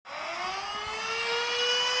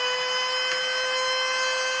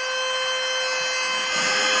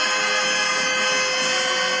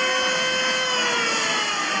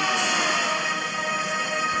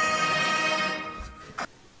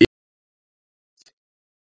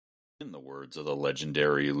words of the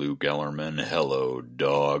legendary Lou Gellerman, hello,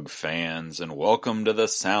 dog fans, and welcome to the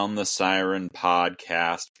Sound the Siren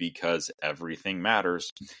podcast, because everything matters,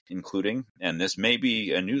 including, and this may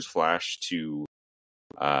be a newsflash to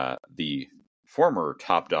the former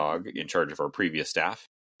top dog in charge of our previous staff,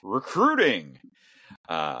 recruiting.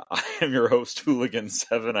 I am your host,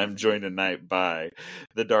 Hooligan7. I'm joined tonight by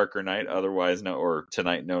the Darker Knight, otherwise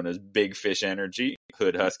tonight known as Big Fish Energy,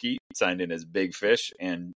 Hood Husky, signed in as Big Fish,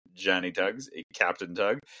 and Johnny Tuggs, Captain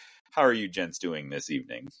Tug. How are you gents doing this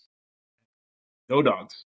evening? Go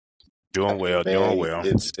Dogs. Doing well, man, doing well.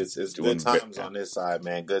 It's good times on this side,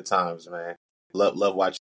 man. Good times, man. Love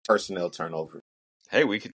watching personnel turnover. Hey,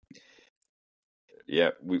 we've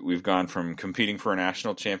gone from competing for a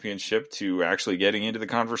national championship to actually getting into the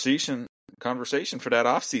conversation for that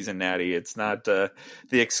off-season natty. It's not the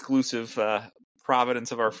exclusive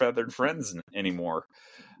providence of our feathered friends anymore.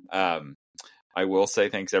 I will say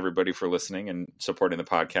thanks everybody for listening and supporting the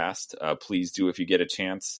podcast. Please do, if you get a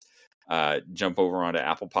chance, jump over onto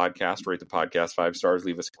Apple Podcast, rate the podcast 5 stars,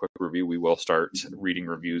 leave us a quick review. We will start reading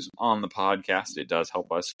reviews on the podcast. It does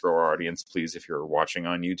help us grow our audience. Please, if you're watching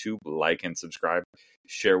on YouTube, like and subscribe,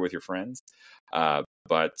 share with your friends.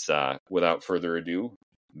 But without further ado,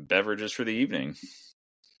 beverages for the evening.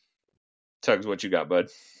 Tugs, what you got, bud?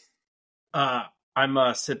 I'm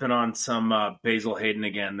sipping on some Basil Hayden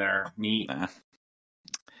again there. Neat.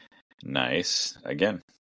 Nice. Again,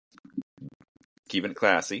 keeping it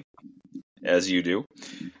classy, as you do.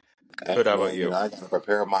 But how about you? I got to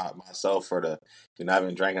prepare myself for the, I've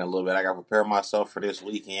been drinking a little bit. I got to prepare myself for this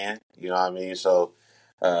weekend. You know what I mean? So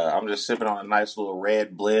I'm just sipping on a nice little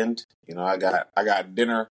red blend. I got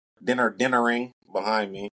dinnering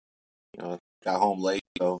behind me. Got home late,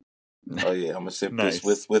 so I'm gonna sip Nice.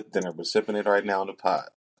 this with dinner, but sipping it right now in the pot.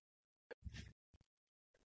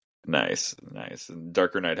 Nice. And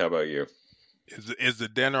Darker Knight, how about you? Is the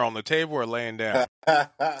dinner on the table or laying down?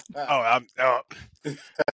 I'm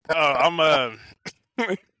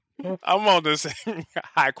on this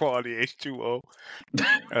high quality H2O.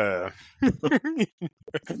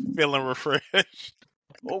 Feeling refreshed.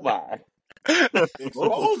 Oh my!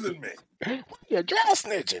 Exposing me. You're dry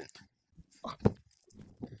snitching.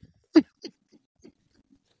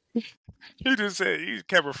 He just said, he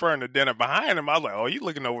kept referring to dinner behind him. I was like, oh, you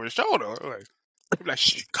looking over his shoulder. I'm like,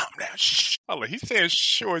 shh, calm down, shh. I was like, he said,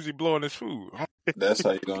 shh, or is he blowing his food? That's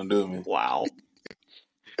how you gonna do me. Wow.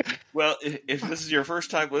 Well, if this is your first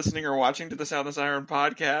time listening or watching to the Sound the Siren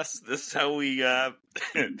podcast, this is how we,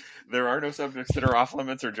 there are no subjects that are off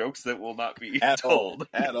limits or jokes that will not be told.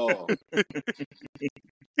 At all.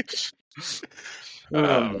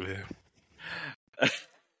 Oh, man.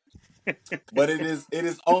 But it is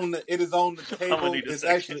on the table. It's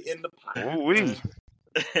actually in the pot. Ooh-wee.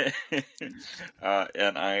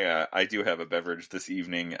 And I do have a beverage this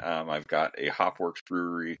evening. I've got a Hopworks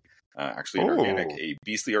Brewery, actually an organic, a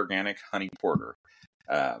Beastly Organic Honey Porter.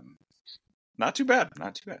 Not too bad.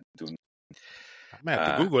 I'm gonna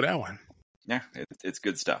have to Google that one. Yeah, it's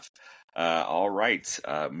good stuff. All right,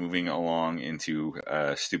 moving along into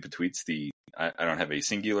stupid tweets. I don't have a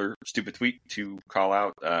singular stupid tweet to call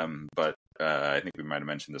out, but I think we might have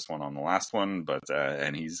mentioned this one on the last one, but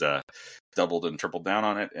and he's doubled and tripled down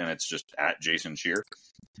on it, and it's just at Jason Shear.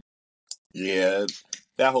 Yeah,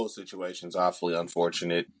 that whole situation's awfully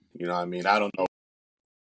unfortunate. You know what I mean? I don't know.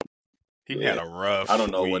 He had a rough I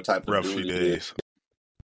don't know what type of few dude he days.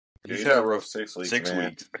 is. He's had a rough 6 weeks. 6 man.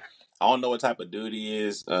 weeks. I don't know what type of dude he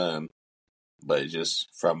is, but just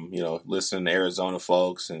from listening to Arizona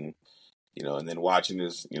folks and and then watching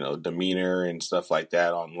his demeanor and stuff like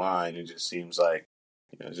that online, it just seems like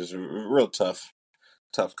it's just a real tough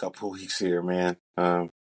couple of weeks here, man. I'm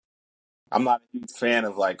not a huge fan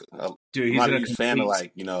of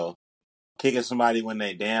kicking somebody when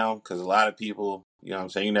they down, because a lot of people,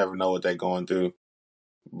 you never know what they're going through.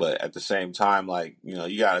 But at the same time,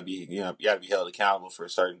 you gotta be held accountable for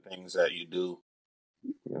certain things that you do.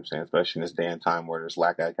 You know what I'm saying? Especially in this day and time where there's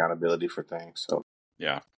lack of accountability for things. So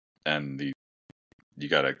Yeah, and you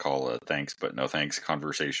gotta call a thanks but no thanks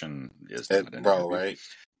conversation is right?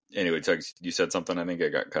 Anyway, Tugs, you said something. I think I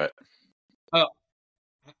got cut. Oh,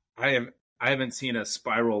 I haven't seen a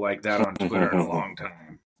spiral like that on Twitter in a long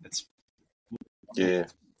time. Yeah.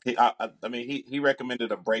 He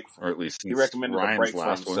recommended a break, Or at least he recommended Ryan's a break for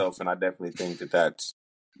last himself, and I definitely think that's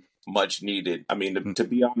much needed. I mean, to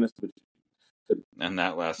be honest with you, and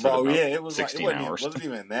that lasted bro, about it was 16 hours. It wasn't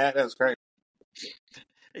even that. That was crazy.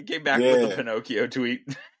 It came back with the Pinocchio tweet.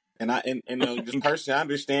 Just personally, I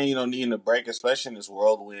understand, needing a break, especially in this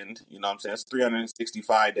whirlwind. You know what I'm saying? It's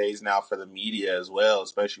 365 days now for the media as well,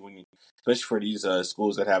 especially for these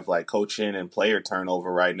schools that have like coaching and player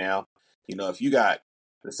turnover right now. If you got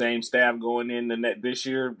the same staff going in the net this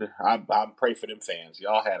year, I pray for them fans.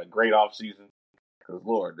 Y'all had a great offseason. Because,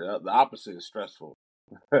 Lord, the opposite is stressful.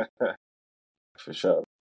 For sure.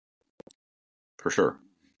 For sure.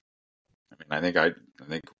 I mean, I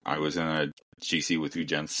think I was in a GC with you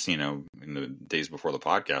gents, in the days before the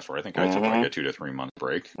podcast, where I think I took like a 2 to 3 month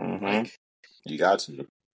break. Mm-hmm. Like, you got to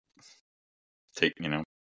take,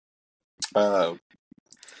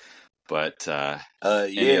 But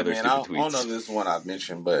any other man, stupid I tweets? don't know if this is one I've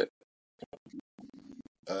mentioned, but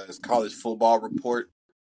it's College Football Report.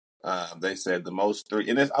 They said the most three,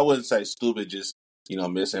 and I wouldn't say stupid, just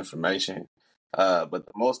misinformation. But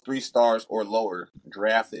the most 3 stars or lower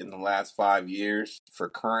drafted in the last 5 years for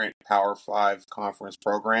current Power 5 conference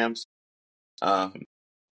programs. And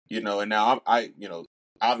now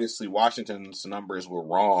obviously Washington's numbers were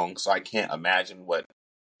wrong, so I can't imagine what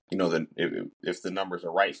if the numbers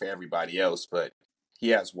are right for everybody else. But he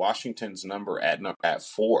has Washington's number at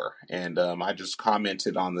 4, and I just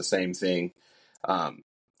commented on the same thing.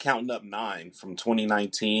 Counting up 9 from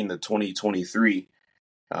 2019 to 2023.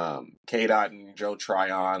 K. Dotton, Joe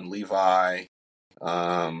Tryon, Levi,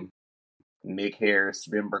 Nick Harris,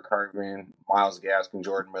 Ben Burkervin, Miles Gaskin,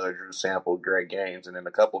 Jordan Miller, Drew Sample, Greg Gaines, and then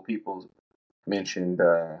a couple people mentioned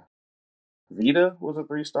Vita was a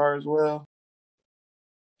 3-star as well.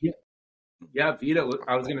 Yeah, Vita.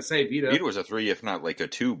 I was going to say Vita. Vita was a 3, if not like a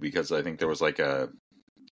 2, because I think there was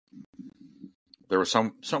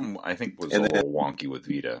some I think was a little wonky with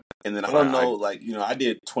Vita. And then I don't know, I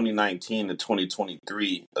did 2019 to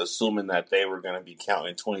 2023, assuming that they were going to be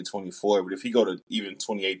counting 2024. But if you go to even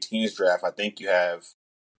 2018's draft, I think you have,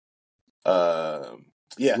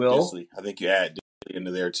 Disley. I think you add Disley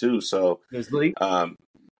into there too. So, Disley.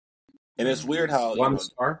 And it's weird how, 1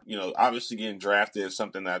 star. Obviously getting drafted is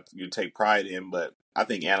something that you take pride in, but I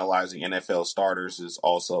think analyzing NFL starters is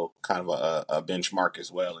also kind of a benchmark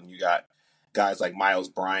as well. And you got guys like Miles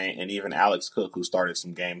Bryant and even Alex Cook, who started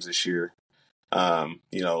some games this year. And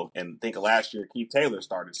I think last year Keith Taylor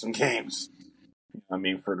started some games.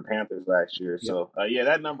 For the Panthers last year. Yep. So,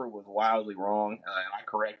 that number was wildly wrong, and I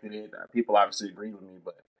corrected it. People obviously agree with me,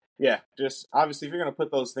 but just obviously if you're going to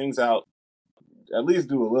put those things out, at least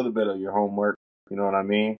do a little bit of your homework. You know what I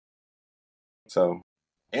mean? So,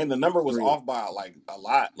 and the number was off by like a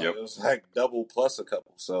lot. Like, It was like double plus a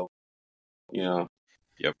couple. So, Yep.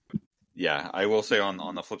 Yeah, I will say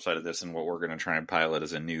on the flip side of this, and what we're going to try and pilot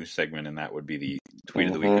as a new segment, and that would be the tweet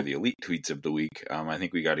of the week or the elite tweets of the week. I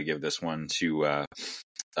think we got to give this one to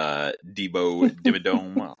Debo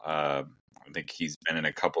Dimmadome. I think he's been in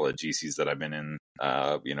a couple of GCs that I've been in,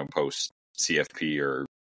 post CFP or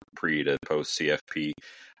pre to post CFP.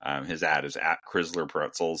 His ad is at Chrysler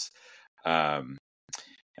Pretzels.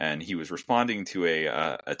 And he was responding to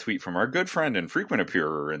a tweet from our good friend and frequent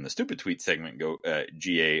appearer in the Stupid Tweet segment,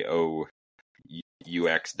 GAOUX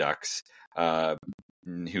Ducks,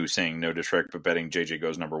 who's saying no disrespect, but betting JJ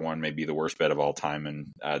goes number 1 may be the worst bet of all time. And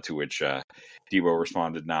to which Debo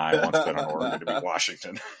responded, "Nah, I once bet on Oregon to beat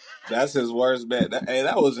Washington." That's his worst bet.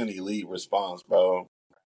 That was an elite response, bro.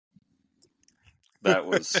 That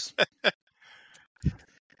was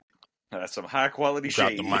that's some high quality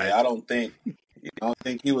shade. Yeah, I don't think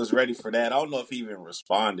he was ready for that. I don't know if he even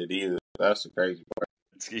responded either. That's the crazy part.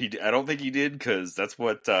 I don't think he did, because that's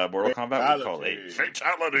what Mortal Kombat would call a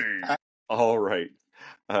fatality. All right.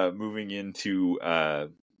 Moving into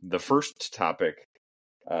the first topic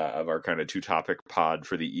of our kind of 2-topic pod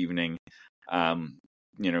for the evening.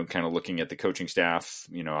 Kind of looking at the coaching staff.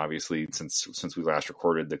 Obviously, since we last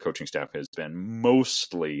recorded, the coaching staff has been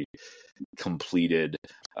mostly completed.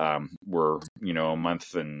 We're a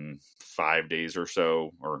month and 5 days or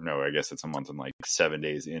so, or no, I guess it's a month and like 7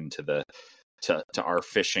 days into to our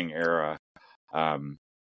fishing era.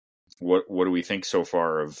 What do we think so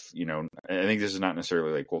far of, I think this is not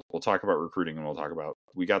necessarily like, we'll talk about recruiting, and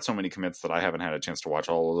we got so many commits that I haven't had a chance to watch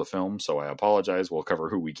all of the film, so I apologize. We'll cover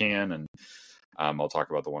who we can, and I'll talk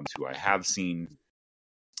about the ones who I have seen.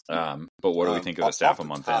 But what do we think of the staff a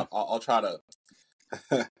month in? I'll try to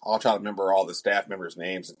remember all the staff members'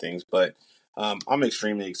 names and things, but I'm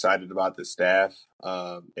extremely excited about the staff.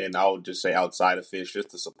 And I would just say outside of Fish, just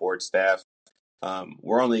the support staff.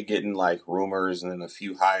 We're only getting like rumors and then a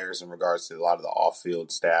few hires in regards to a lot of the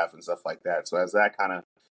off-field staff and stuff like that. So as that kind of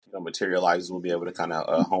materializes, we'll be able to kind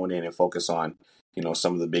of hone in and focus on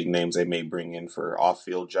some of the big names they may bring in for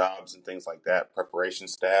off-field jobs and things like that, preparation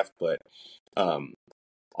staff. But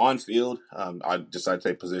On field, I'd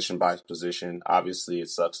say position by position. Obviously, it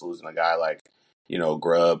sucks losing a guy like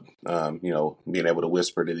Grubb. Being able to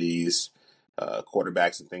whisper to these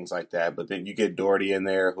quarterbacks and things like that. But then you get Doherty in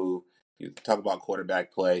there, who you talk about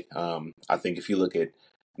quarterback play. I think if you look at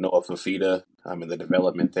Noah Fafita and the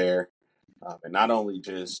development there, and not only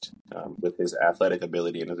just with his athletic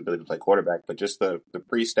ability and his ability to play quarterback, but just the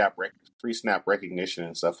pre-snap recognition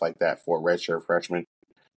and stuff like that for a redshirt freshman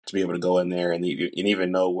to be able to go in there and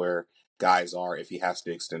even know where guys are if he has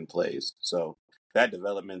to extend plays. So that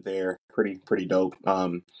development there, pretty dope.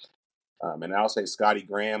 And I'll say Scotty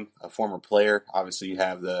Graham, a former player. Obviously, you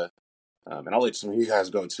have and I'll let some of you guys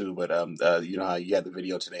go too, but you know how you had the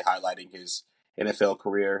video today highlighting his NFL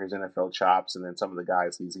career, his NFL chops, and then some of the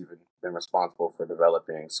guys he's even been responsible for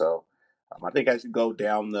developing. So I think as you go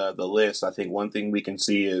down the list, I think one thing we can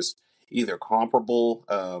see is either comparable,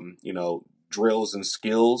 drills and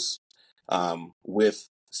skills with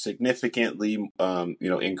significantly,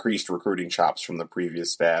 increased recruiting chops from the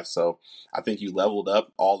previous staff. So I think you leveled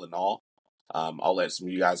up all in all. I'll let some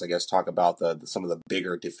of you guys, I guess, talk about some of the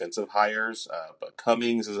bigger defensive hires. But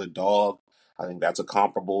Cummings is a dog. I think that's a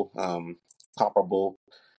comparable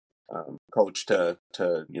coach to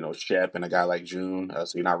Shep and a guy like June.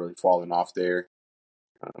 So you're not really falling off there.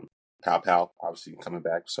 Pow obviously coming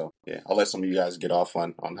back. So yeah, I'll let some of you guys get off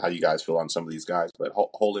on how you guys feel on some of these guys. But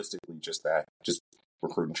holistically, just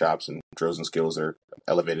recruiting chops and drills and skills are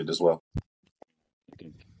elevated as well.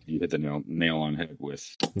 You hit the nail on head with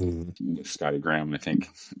Scotty Graham. I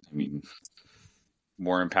mean,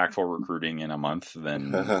 more impactful recruiting in a month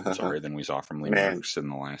than we saw from Lee Marks in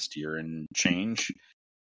the last year and change.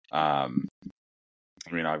 I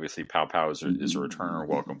mean, obviously, Pow is a returner.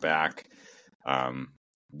 Welcome back.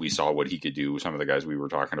 We saw what he could do with some of the guys we were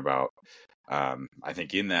talking about. I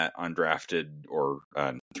think in that undrafted or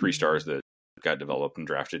 3 stars that got developed and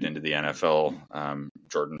drafted into the NFL,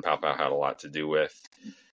 Jordan Pow had a lot to do with.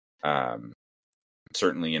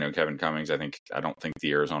 Certainly, Kevin Cummings, I don't think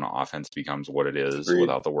the Arizona offense becomes what it is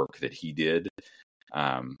without the work that he did.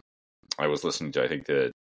 I was listening to, I think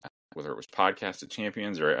whether it was Podcast at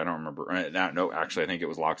Champions or I don't remember. No, actually, I think it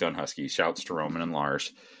was Locked On Husky. Shouts to Roman and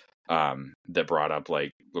Lars that brought up,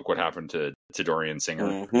 look what happened to Dorian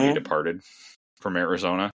Singer. He departed from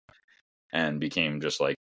Arizona and became just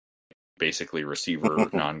basically receiver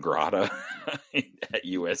non grata at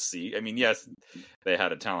USC. I mean, yes, they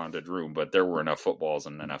had a talented room, but there were enough footballs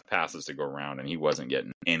and enough passes to go around, and he wasn't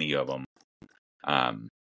getting any of them.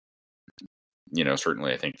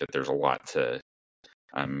 Certainly I think that there's a lot to,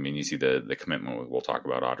 you see the commitment. We'll talk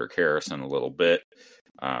about Audric Harris in a little bit.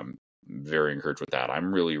 Very encouraged with that.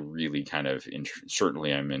 I'm really, really kind of,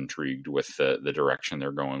 certainly I'm intrigued with the direction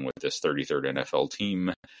they're going with this 33rd NFL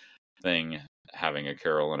team thing, having a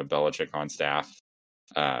Carroll and a Belichick on staff.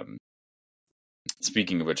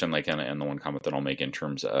 Speaking of which, and the one comment that I'll make in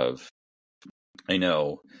terms of, I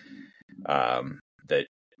know that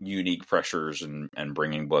unique pressures and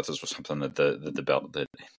bringing blitzes was something that that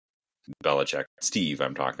Belichick, Steve,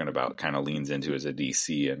 I'm talking about, kind of leans into as a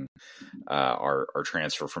DC, and our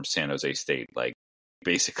transfer from San Jose State,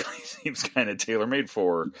 basically seems kind of tailor-made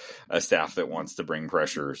for a staff that wants to bring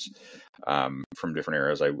pressures from different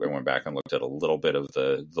eras. I went back and looked at a little bit of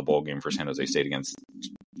the bowl game for San Jose State against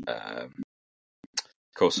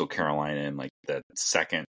Coastal Carolina, and that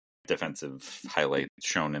second defensive highlight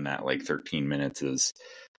shown in that 13 minutes is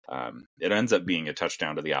it ends up being a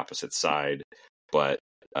touchdown to the opposite side, but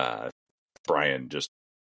Brian just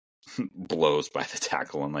blows by the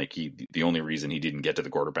tackle, and the only reason he didn't get to the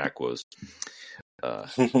quarterback was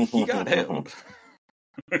he got held.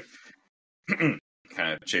 Kind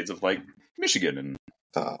of shades of Michigan and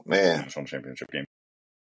national championship game.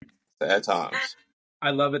 Sad times.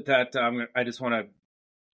 I love it that I just want to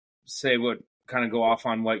say kind of go off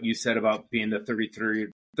on what you said about being the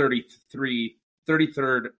 33rd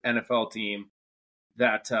NFL team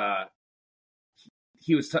that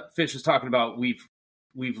Fisch was talking about. We've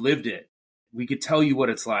lived it. We could tell you what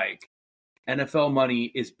it's like. NFL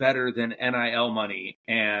money is better than NIL money,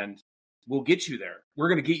 and we'll get you there. We're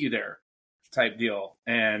going to get you there type deal.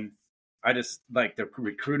 And I just the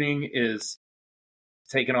recruiting is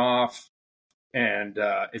taking off, and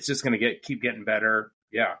it's just going to keep getting better.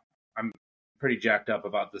 Yeah, I'm pretty jacked up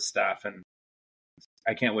about this staff, and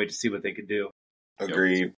I can't wait to see what they could do.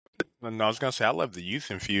 Agreed. And I was going to say, I love the youth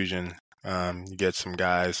infusion. You get some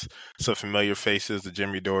guys, some familiar faces, the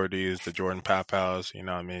Jimmy Dohertys, the Jordan Papaus,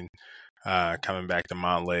 coming back to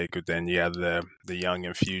Montlake. But then you have the young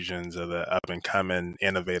infusions of the up-and-coming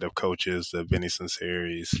innovative coaches, the Vinny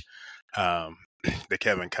Sinceris, the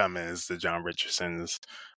Kevin Cummins, the John Richardsons.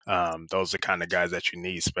 Those are kind of guys that you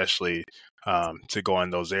need, especially to go in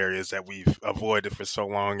those areas that we've avoided for so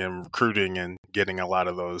long in recruiting and getting a lot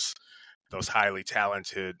of those highly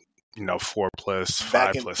talented, 4+,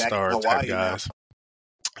 Back in 5+ back in star type Hawaii now. guys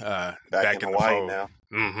Back in back in the Hawaii fold. now.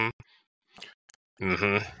 Mm-hmm.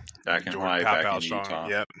 Mm-hmm. Back in Jordan Hawaii, back Paopao in strong.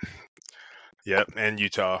 Utah. Yep, and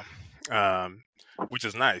Utah, which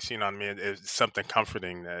is nice. You know what I mean? It's something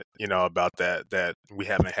comforting that, about that we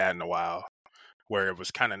haven't had in a while, where it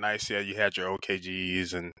was kind of nice. Yeah, you had your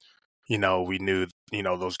OKGs and, we knew,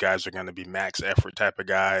 those guys are going to be max effort type of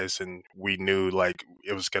guys. And we knew like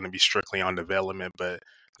it was going to be strictly on development. But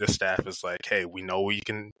the staff is like, hey, we know we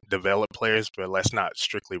can develop players, but let's not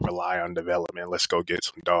strictly rely on development. Let's go get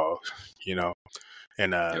some dogs,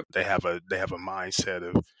 And Yep. they have a mindset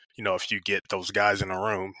of, if you get those guys in a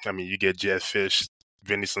room, I mean, you get Jeff Fish,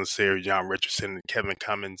 Vinny Sincere, John Richardson, Kevin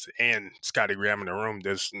Cummins, and Scotty Graham in the room,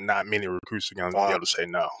 there's not many recruits are going to be able to say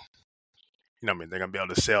no. I mean, they're going to be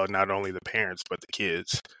able to sell not only the parents, but the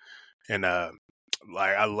kids. And,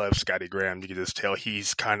 like, I love Scotty Graham. You can just tell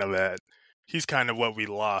he's kind of what we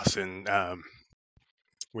lost. And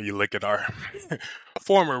when you look at our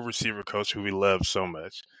former receiver coach, who we love so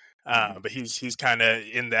much. But he's kind of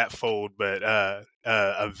in that fold, but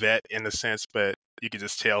a vet in a sense. But you can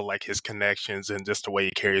just tell, like, his connections and just the way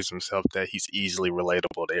he carries himself, that he's easily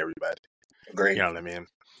relatable to everybody. Great. You know what I mean?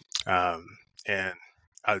 And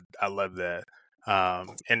I love that.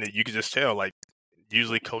 And you can just tell, like,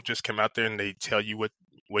 usually coaches come out there and they tell you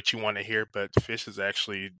what you want to hear, but Fish is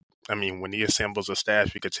actually, I mean, when he assembles a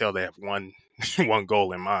staff, you could tell they have one one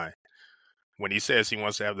goal in mind. When he says he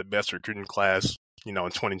wants to have the best recruiting class, in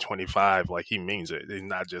 2025, like, he means it. He's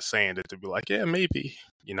not just saying it to be like, yeah, maybe.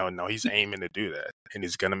 No, he's aiming to do that. And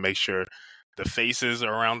he's going to make sure the faces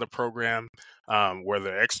around the program,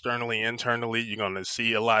 whether externally, internally, you're going to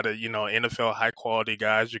see a lot of, NFL high quality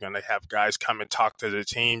guys. You're going to have guys come and talk to the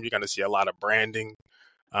team. You're going to see a lot of branding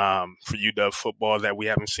for UW football that we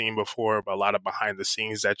haven't seen before, but a lot of behind the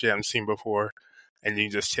scenes that you haven't seen before. And you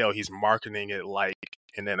can just tell he's marketing it like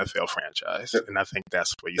an NFL franchise. And I think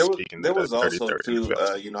that's what he's speaking to There the was also 33rd too,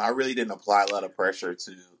 NFL. I really didn't apply a lot of pressure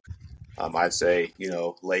to, I'd say,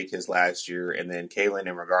 Lake his last year, and then Kalen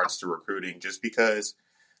in regards to recruiting, just because,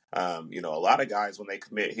 a lot of guys when they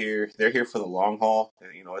commit here, they're here for the long haul.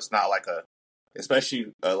 It's not like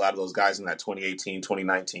especially a lot of those guys in that 2018,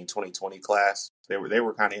 2019, 2020 class, they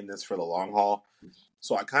were kind of in this for the long haul.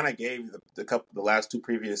 So I kind of gave the last two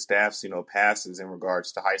previous staffs, passes in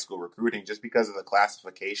regards to high school recruiting, just because of the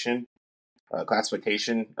classification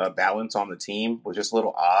balance on the team was just a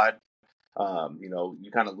little odd.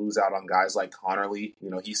 You kind of lose out on guys like Connerly.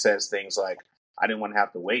 He says things like, I didn't want to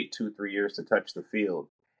have to wait 2-3 years to touch the field.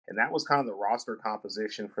 And that was kind of the roster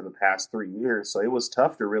composition for the past 3 years. So it was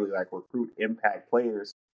tough to really recruit impact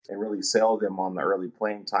players and really sell them on the early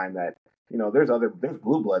playing time that, there's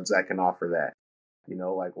blue bloods that can offer that.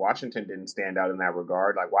 Like Washington didn't stand out in that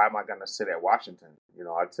regard. Like, why am I going to sit at Washington?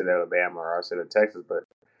 I'd sit at Alabama or I'd sit at Texas. But,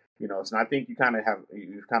 so I think you've kind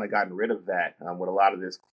of gotten rid of that with a lot of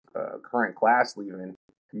this current class leaving.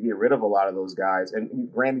 You get rid of a lot of those guys.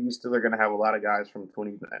 And granted, you still are going to have a lot of guys from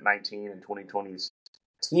 2019 and 2020's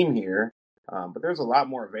team here. But there's a lot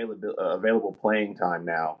more available playing time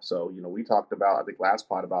now. So, we talked about, I think last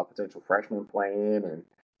pod, about potential freshmen playing and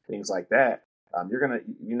things like that.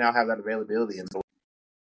 You now have that availability. And so,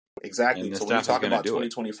 exactly. And so when you talk about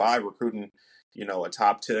 2025 recruiting, a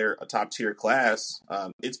top tier class,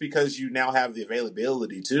 it's because you now have the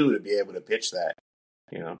availability to be able to pitch that.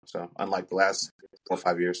 So unlike the last 4 or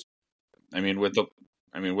 5 years. To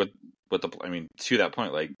that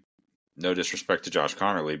point, like, no disrespect to Josh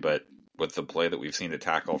Connerly, but with the play that we've seen to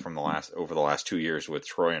tackle over the last 2 years with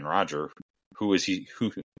Troy and Roger, who is he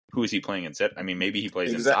playing instead? I mean, maybe he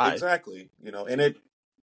plays inside. Exactly. And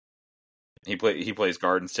he plays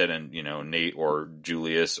guard instead, and Nate or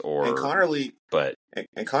Julius or Connerly,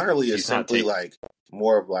 and Connerly is simply like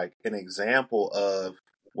more of like an example of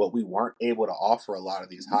what we weren't able to offer a lot of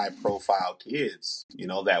these high profile kids,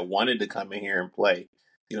 that wanted to come in here and play.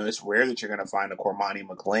 It's rare that you're going to find a Cormani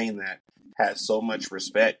McLean that has so much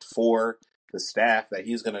respect for the staff that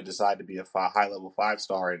he's going to decide to be a high level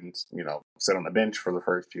 5-star and, sit on the bench for the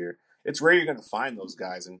first year. It's rare you're going to find those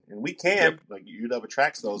guys, and we can, like, UW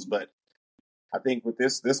attracts those, but I think with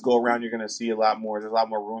this go around, you're going to see there's a lot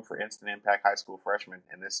more room for instant impact high school freshmen,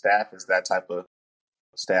 and this staff is that type of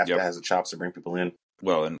staff that has the chops to bring people in.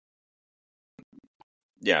 Well,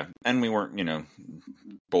 and we weren't,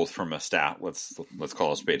 both from a stat, let's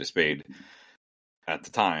call a spade at the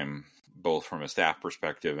time, both from a staff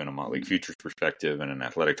perspective and a Motley Futures perspective and an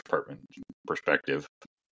athletic department perspective,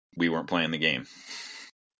 we weren't playing the game.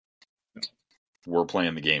 We're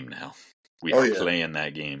playing the game now. We are playing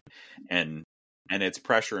that game. And it's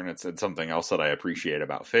pressure, and it's something else that I appreciate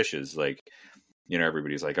about Fisch is like,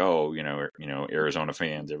 everybody's like, oh, Arizona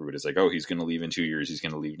fans, everybody's like, oh, he's going to leave in 2 years, he's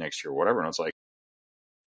going to leave next year, whatever. And it's like,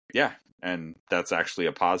 yeah, and that's actually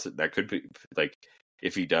a positive. That could be like,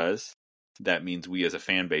 if he does, that means we as a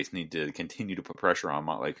fan base need to continue to put pressure on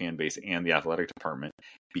Motley fan base and the athletic department,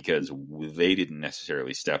 because they didn't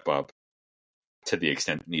necessarily step up to the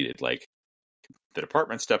extent needed. Like, the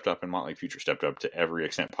department stepped up and Motley Future stepped up to every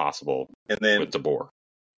extent possible, and then with DeBoer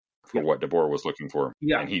for what DeBoer was looking for.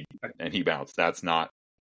 Yeah. And he bounced. That's not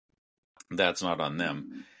on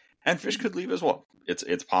them. And Fisch could leave as well.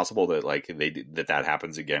 It's possible that that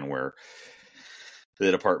happens again, where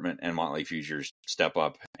the department and Motley Futures step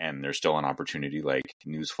up and there's still an opportunity, like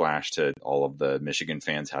newsflash to all of the Michigan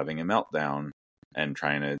fans having a meltdown and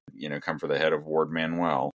trying to, come for the head of Ward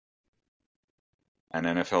Manuel. An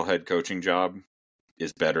NFL head coaching job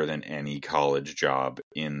is better than any college job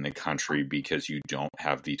in the country, because you don't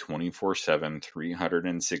have the 24/7,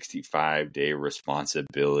 365-day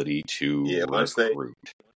responsibility to recruit.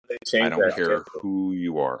 I don't care who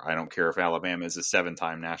you are. I don't care if Alabama is a 7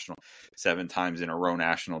 times in a row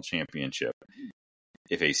national championship.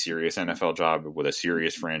 If a serious NFL job with a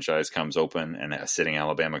serious franchise comes open and a sitting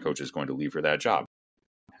Alabama coach is going to leave for that job,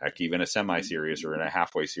 heck, even a semi-serious or a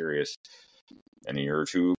halfway serious, in a year or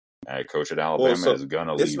two, a coach at Alabama is going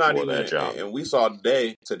to leave for that job. And we saw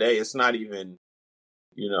today, it's not even,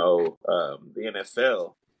 the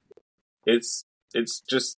NFL. It's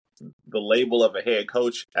just the label of a head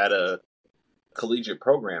coach at a collegiate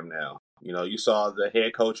program now. You saw the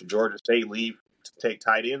head coach of Georgia State leave to take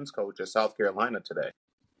tight ends coach at South Carolina today.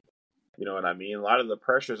 You know what I mean? A lot of the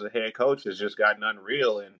pressures of head coach has just gotten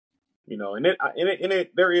unreal, and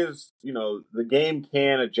there is, the game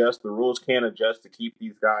can adjust, the rules can adjust to keep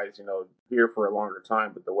these guys, here for a longer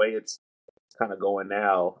time. But the way it's kind of going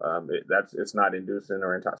now, it's not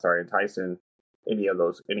enticing any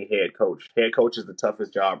head coach. Head coach is the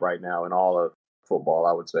toughest job right now in all of football,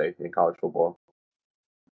 I would say, in college football.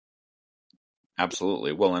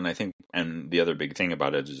 Absolutely. Well, and I think, and the other big thing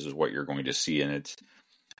about it is what you're going to see, and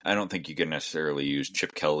I don't think you can necessarily use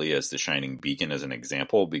Chip Kelly as the shining beacon as an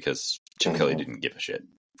example, because Chip Kelly didn't give a shit.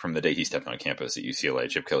 From the day he stepped on campus at UCLA,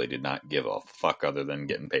 Chip Kelly did not give a fuck other than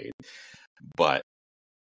getting paid. But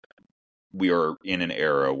we are in an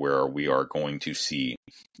era where we are going to see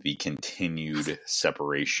the continued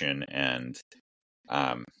separation and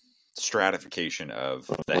stratification of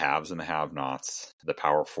the haves and the have-nots, the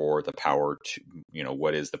power four, the power two,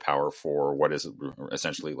 what is the power four? What is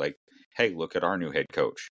essentially like, hey, look at our new head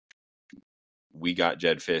coach. We got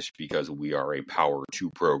Jedd Fisch because we are a power 2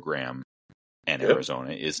 program, and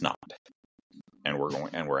Arizona is not. And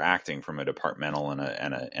we're acting from a departmental and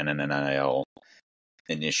an NIL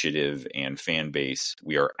initiative and fan base.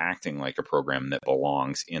 We are acting like a program that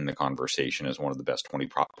belongs in the conversation as one of the best 20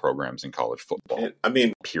 programs in college football.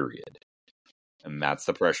 Period. And that's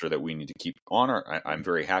the pressure that we need to keep on. I'm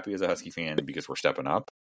very happy as a Husky fan because we're stepping up.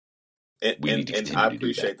 And I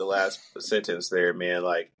appreciate the last sentence there, man.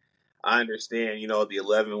 Like, I understand, the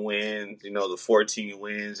 11 wins, the 14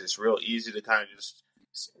 wins. It's real easy to kind of just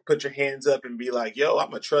put your hands up and be like, yo, I'm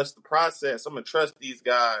going to trust the process. I'm going to trust these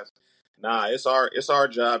guys. Nah, it's our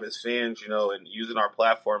job as fans, and using our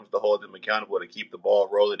platforms to hold them accountable, to keep the ball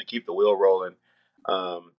rolling, to keep the wheel rolling.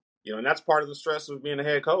 And that's part of the stress of being a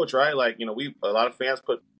head coach, right? Like, a lot of fans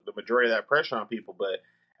put the majority of that pressure on people, but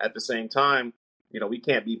at the same time, we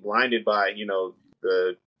can't be blinded by,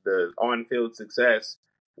 the on-field success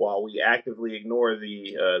while we actively ignore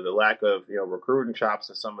the lack of, recruiting chops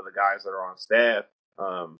of some of the guys that are on staff.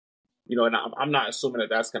 And I'm not assuming that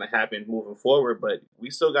that's going to happen moving forward, but we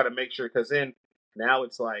still got to make sure, because then now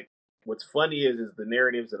it's like, what's funny is the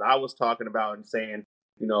narratives that I was talking about and saying,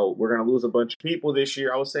 we're going to lose a bunch of people this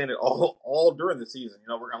year. I was saying it all during the season.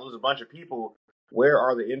 We're going to lose a bunch of people. Where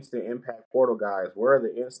are the instant impact portal guys? Where are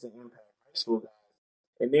the instant impact high school guys?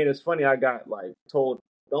 And then it's funny, I got told,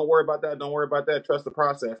 don't worry about that, trust the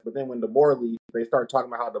process. But then when DeBoer leaves, they start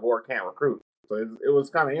talking about how DeBoer can't recruit. So it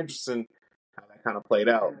was kind of interesting how that kind of played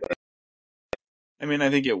out. I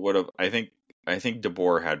think it would have. I think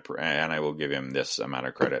DeBoer had, and I will give him this amount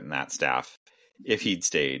of credit, and that staff, if he'd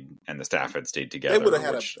stayed and the staff had stayed together, they would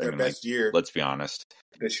have had their best year. Let's be honest,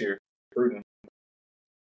 this year,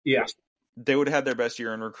 yeah, they would have had their best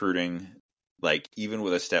year in recruiting. Like, even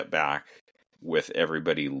with a step back, with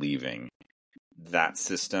everybody leaving, that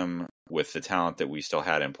system with the talent that we still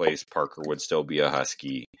had in place, Parker would still be a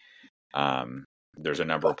Husky. There's a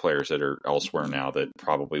number of players that are elsewhere now that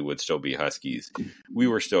probably would still be Huskies. We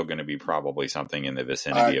were still going to be probably something in the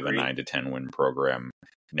vicinity of a 9 to 10 win program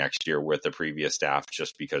next year with the previous staff,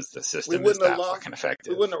 just because the system is that fucking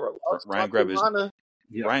effective. Ryan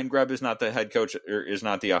Grubb is not the head coach, or is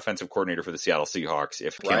not the offensive coordinator for the Seattle Seahawks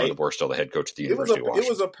if Kalen DeBoer is still the head coach at the University of Washington. It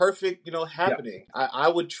was a perfect, happening. Yeah. I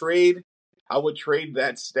would trade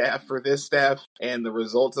that staff for this staff, and the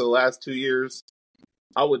results of the last 2 years,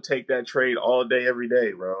 I would take that trade all day, every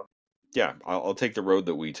day, bro. Yeah, I'll take the road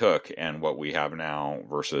that we took and what we have now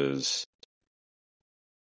versus,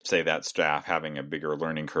 say, that staff having a bigger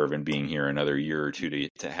learning curve and being here another year or two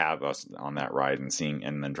to have us on that ride and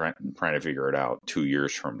then trying to figure it out 2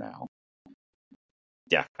 years from now.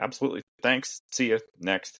 Yeah, absolutely. Thanks. See you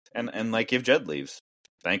next. And like, if Jed leaves,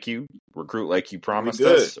 thank you. Recruit like you promised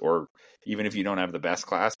us, or even if you don't have the best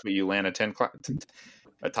class, but you land a top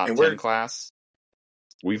 10 class.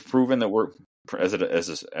 We've proven that we're as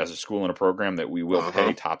a school and a program that we will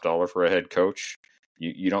pay top dollar for a head coach.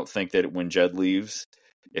 You don't think that when Jed leaves,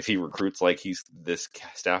 if he recruits like this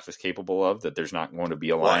staff is capable of, that there's not going to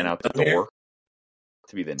be a line out the door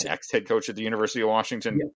to be the next head coach at the University of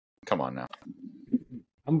Washington? Yeah. Come on now.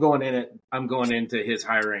 I'm going into his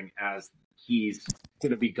hiring as he's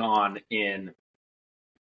going to be gone in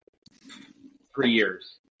 3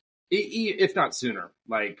 years, if not sooner.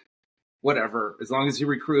 Like, whatever, as long as he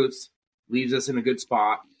recruits, leaves us in a good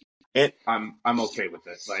spot, I'm okay with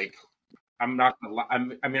it. Like, I'm not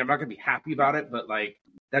gonna be happy about it, but like,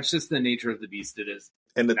 that's just the nature of the beast it is.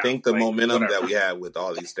 And to think the momentum that we have with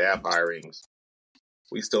all these staff hirings,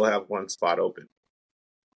 we still have one spot open.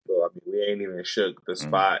 So I mean, we ain't even shook the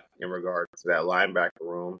spot in regards to that linebacker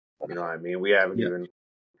room. You know what I mean? We haven't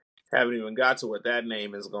even got to what that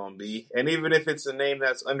name is going to be. And even if it's a name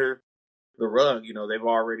that's under the rug, they've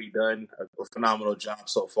already done a phenomenal job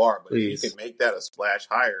so far. But if you can make that a splash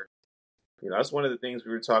hire, that's one of the things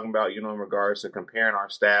we were talking about, in regards to comparing our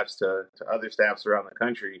staffs to other staffs around the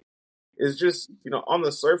country. Is just, on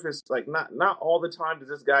the surface, like, not all the time does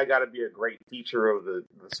this guy got to be a great teacher of the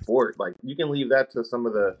sport. Like, you can leave that to some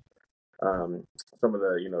of the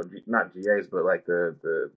not GAs, but like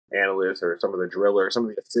the analysts or some of the drillers, some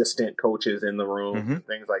of the assistant coaches in the room, and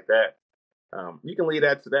things like that. You can leave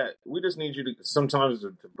that to that. We just need you to sometimes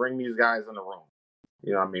to bring these guys in the room.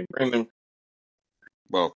 You know what I mean? Bring them.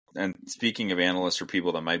 Well, and speaking of analysts or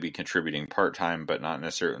people that might be contributing part-time, but not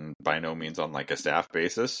necessarily by no means on like a staff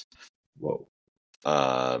basis. Whoa.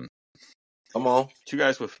 Come on. Two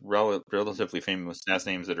guys with relatively famous last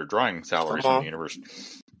names that are drawing salaries from the University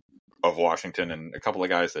of Washington, and a couple of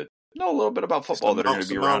guys that know a little bit about football that are going to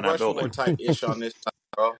be around that building. Type-ish on this side,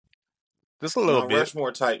 bro. Just a little bit.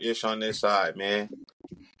 Rushmore type-ish on this side, man.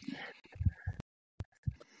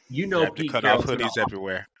 Grab your cut-off hoodies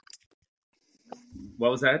everywhere.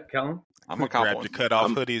 What was that, Kellen? I'm gonna cop grab one. Your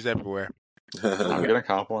cut-off hoodies everywhere. I'm gonna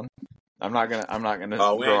cop one. I'm not gonna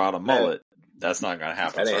grow out a mullet. That's not gonna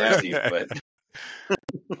happen. Sorry, Steve, but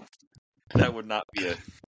that would not be a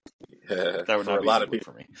lot of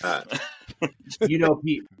people for me.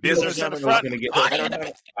 Pete, business in the front.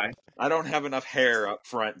 I don't have enough hair up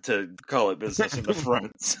front to call it business in the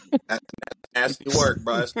front. Nasty work,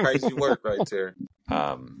 bro. That's crazy work right there.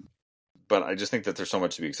 But I just think that there's so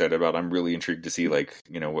much to be excited about. I'm really intrigued to see, like,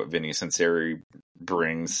 what Vinny Cincinnati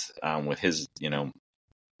brings with his,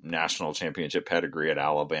 national championship pedigree at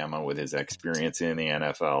Alabama, with his experience in the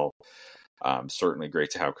NFL. Certainly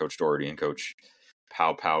great to have Coach Doherty and Coach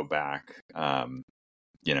Pow back.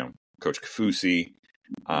 Coach Kafusi.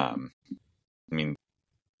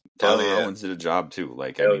 Tyler Owens did a job too.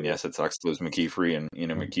 Like, yes, it sucks to lose McKeefrey, and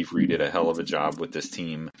McKeefrey did a hell of a job with this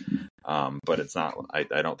team. But it's not. I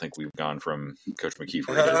don't think we've gone from Coach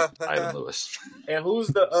McKeefrey to Ivan Lewis. And who's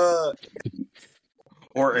the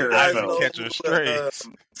or Eric catcher straight?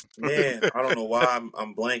 Man, I don't know why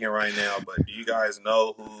I'm blanking right now. But do you guys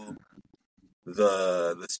know who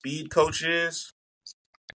the speed coach is?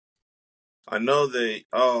 I know they.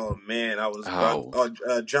 Oh man,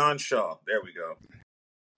 John Shaw. There we go.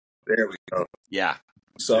 Yeah.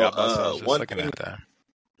 So one thing. At that.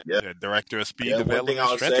 Yeah, director of speed development. One thing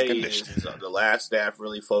I'll say is the last staff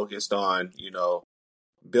really focused on,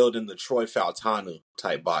 building the Troy Faltanu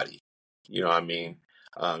type body. You know what I mean?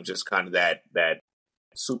 Just kind of that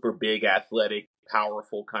super big, athletic,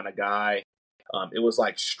 powerful kind of guy. It was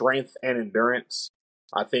like strength and endurance.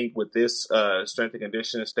 I think with this strength and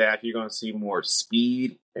conditioning staff, you're going to see more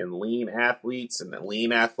speed and lean athletes and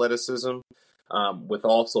lean athleticism, with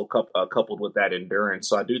also coupled with that endurance.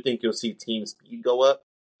 So I do think you'll see team speed go up.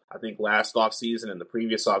 I think last offseason and the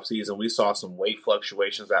previous offseason, we saw some weight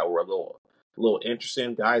fluctuations that were a little little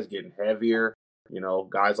interesting. Guys getting heavier.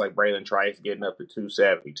 Guys like Braylon Trice getting up to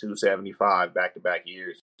 270, 275 back-to-back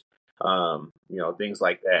years. Things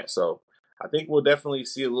like that. So I think we'll definitely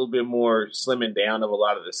see a little bit more slimming down of a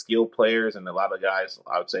lot of the skilled players and a lot of guys,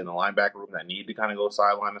 I would say, in the linebacker room that need to kind of go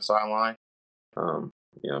sideline to sideline.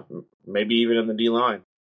 Maybe even in the D line.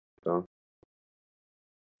 So.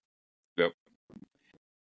 Yep.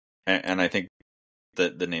 And I think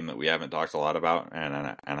the name that we haven't talked a lot about,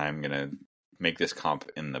 and I'm gonna make this comp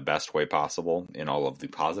in the best way possible in all of the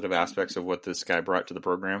positive aspects of what this guy brought to the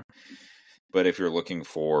program. But if you're looking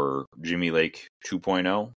for Jimmy Lake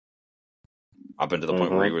 2.0, up until the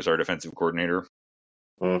point where he was our defensive coordinator,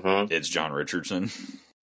 it's John Richardson.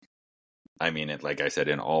 I mean it, like I said,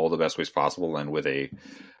 in all the best ways possible, and with a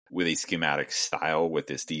schematic style with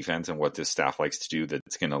this defense and what this staff likes to do,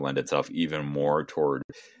 that's going to lend itself even more toward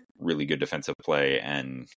really good defensive play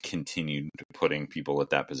and continue putting people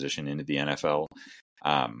at that position into the NFL.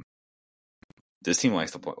 This team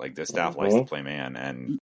likes to play, like this staff likes to play man,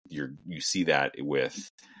 and you see that with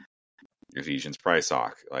Ephesians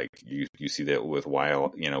Priceock. Like you see that with why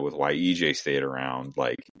EJ stayed around.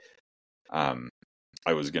 Like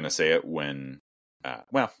I was gonna say it when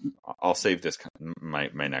I'll save this my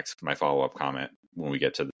follow up comment when we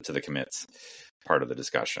get to the commits part of the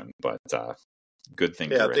discussion. But good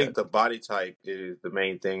thing. Yeah, I think the body type is the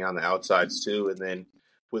main thing on the outsides too, and then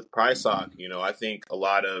with Priceock, I think a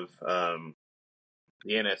lot of the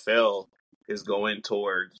NFL is going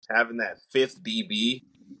towards having that fifth DB.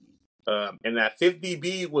 And that fifth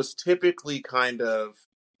DB was typically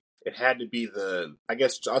it had to be I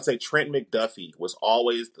guess I'd say Trent McDuffie was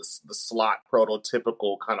always the slot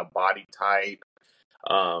prototypical kind of body type.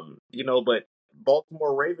 But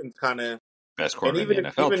Baltimore Ravens kind of best corner in the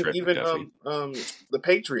NFL. Even the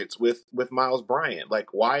Patriots with Miles Bryant.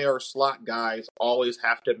 Like, why are slot guys always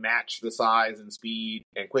have to match the size and speed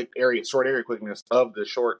and short area quickness of the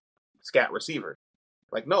short scat receiver?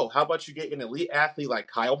 Like, no, how about you get an elite athlete like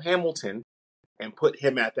Kyle Hamilton and put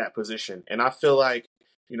him at that position? And I feel like,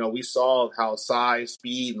 we saw how size,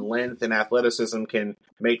 speed, and length and athleticism can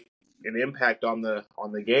make an impact on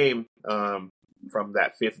the game from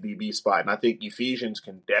that fifth DB spot. And I think Ephesians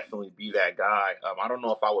can definitely be that guy. I don't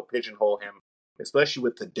know if I would pigeonhole him, especially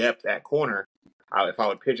with the depth at corner. If I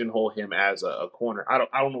would pigeonhole him as a corner, I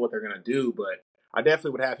don't know what they're going to do, but I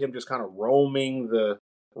definitely would have him just kind of roaming the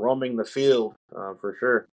field for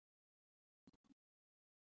sure.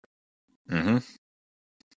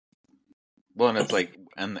 Well, and it's like,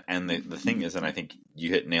 and the thing is, and I think you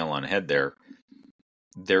hit nail on head there.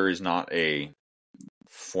 There is not a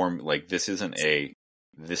form, like this is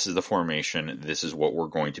the formation. This is what we're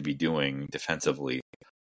going to be doing defensively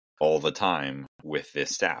all the time with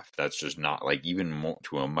this staff. That's just not, like, even more,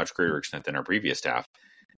 to a much greater extent than our previous staff.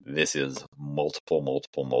 This is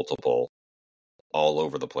multiple all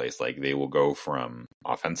over the place. Like, they will go from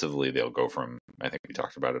offensively, I think we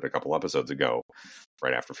talked about it a couple episodes ago,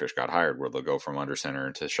 right after Fisch got hired, where they'll go from under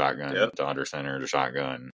center to shotgun to under center to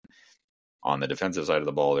shotgun. On the defensive side of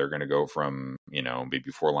the ball, they're going to go from,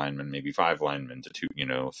 maybe 4 linemen, maybe 5 linemen to 2,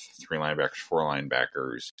 3 linebackers, 4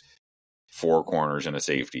 linebackers, 4 corners and a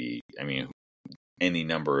safety. I mean, any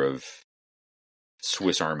number of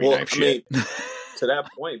Swiss Army knife shit. To that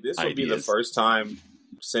point, this would be the first time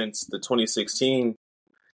since the 2016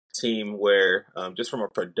 team where, just from a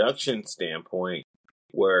production standpoint,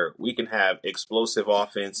 where we can have explosive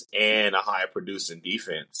offense and a high producing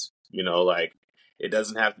defense. Like, it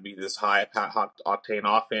doesn't have to be this high octane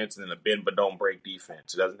offense and then a bend but don't break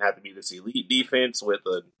defense. It doesn't have to be this elite defense with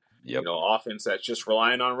a offense that's just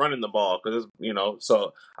relying on running the ball. Because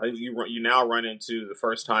so I think you now run into the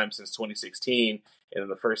first time since 2016, and then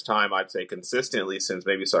the first time I'd say consistently since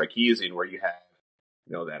maybe Sarkisian, where you have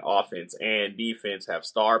that offense and defense have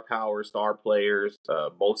star power, star players.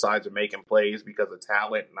 Both sides are making plays because of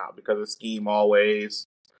talent, not because of scheme always.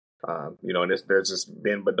 And there's this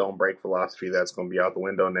bend but don't break philosophy that's going to be out the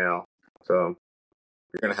window now. So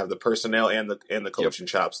you're going to have the personnel and the coaching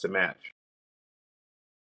chops to match.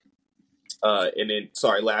 And then,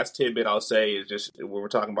 last tidbit I'll say is just when we're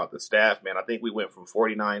talking about the staff, man, I think we went from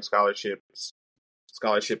 49 scholarship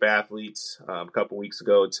athletes a couple weeks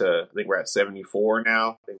ago to, I think we're at 74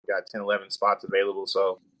 now. I think we got 10, 11 spots available.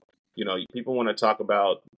 So, people want to talk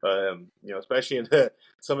about, especially in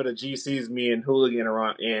some of the GCs me and Hooligan are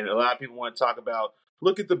on, and a lot of people want to talk about,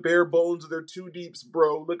 look at the bare bones of their 2 deeps,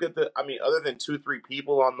 bro. Look at other than 2-3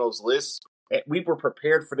 people on those lists, we were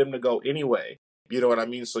prepared for them to go anyway. You know what I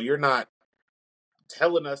mean? So you're not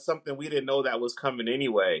telling us something we didn't know that was coming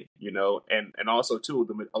anyway, and also too,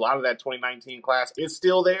 a lot of that 2019 class is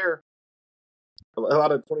still there. A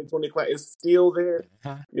lot of 2020 class is still there.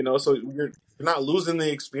 So you're not losing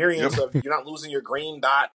the experience of you're not losing your green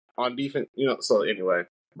dot on defense. So anyway,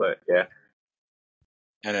 but yeah.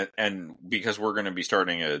 And because we're going to be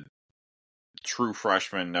starting a true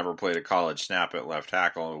freshman, never played a college snap at left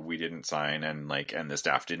tackle, we didn't sign, and the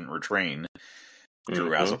staff didn't retrain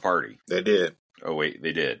Drew as a party. They did. Oh wait,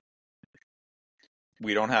 they did.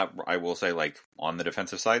 We don't have. I will say, on the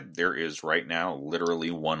defensive side, there is right now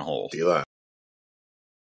literally one hole. Eli.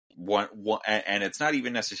 One, and it's not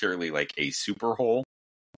even necessarily a super hole.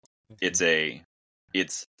 It's a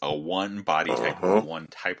one body type, one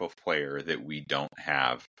type of player that we don't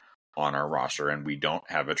have on our roster, and we don't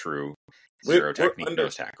have a true zero technique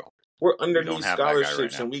nose tackle. We're underneath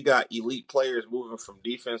scholarships, and we got elite players moving from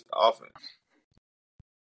defense to offense.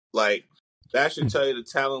 That should tell you the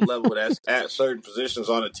talent level that's at certain positions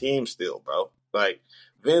on a team still, bro.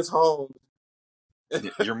 Vince Holmes.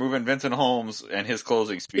 You're moving Vincent Holmes and his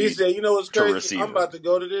closing speed. He said, what's crazy? I'm about to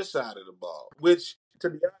go to this side of the ball. Which, to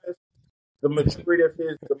be honest, the majority of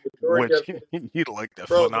his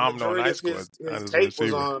tape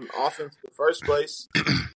was on offense in the first place.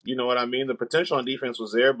 You know what I mean? The potential on defense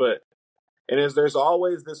was there, but there's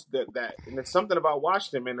always this that and it's something about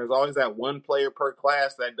Washington, man. There's always that one player per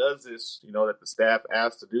class that does this, that the staff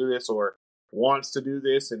asks to do this or wants to do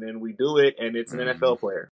this, and then we do it, and it's an NFL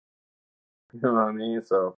player. You know what I mean?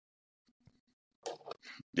 So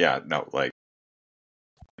yeah, no,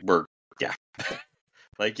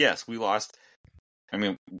 yes, we lost. I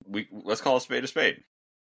mean, let's call a spade a spade.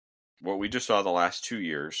 What we just saw the last 2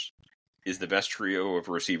 years is the best trio of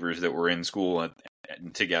receivers that were in school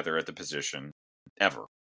together at the position ever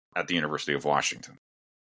at the University of Washington.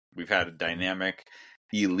 We've had a dynamic,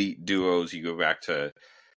 elite duos. You go back to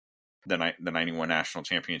the 91 national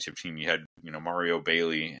championship team. You had Mario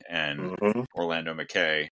Bailey and Orlando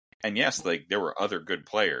McKay, and yes, there were other good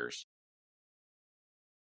players,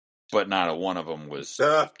 but not a one of them was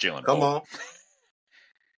Jalen. Come on.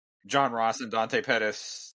 John Ross and Dante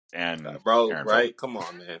Pettis and bro, Aaron right? Ford. Come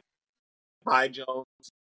on, man. Hi, Jones.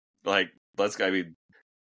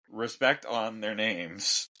 Respect on their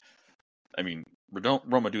names. I mean,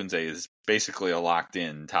 Roma Dunze is basically a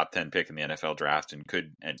locked-in top 10 pick in the NFL draft and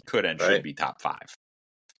could should be top 5.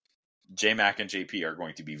 J-Mac and JP are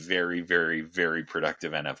going to be very, very, very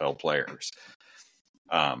productive NFL players.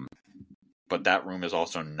 But that room is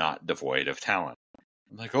also not devoid of talent.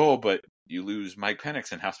 I'm but you lose Mike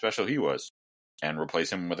Penix and how special he was, and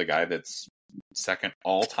replace him with a guy that's second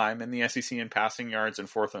all-time in the SEC in passing yards and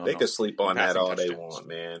fourth. They could sleep on that all they want,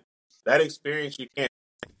 man. That experience you can't.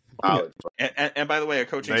 College. And by the way, a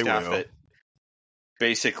coaching staff that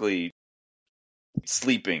basically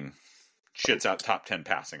sleeping shits out top 10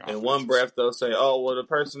 passing offenses. In one breath, they'll say, "Oh, well, the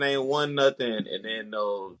person ain't won nothing," and then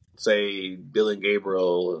they'll say Dylan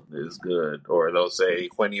Gabriel is good, or they'll say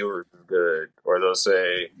Quinn Ewers is good, or they'll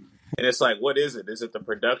say, and it's what is it? Is it the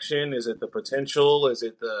production? Is it the potential? Is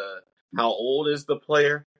it the how old is the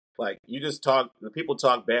player? You just talk. The people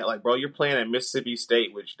talk bad. Bro, you're playing at Mississippi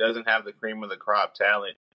State, which doesn't have the cream of the crop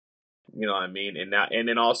talent. You know what I mean? And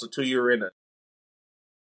then also too, you're in a.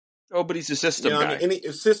 Oh, but he's a system guy. Any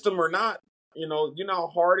system or not, you know how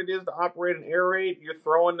hard it is to operate an air raid. You're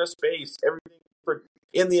throwing the space, everything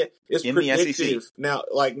it's predictive.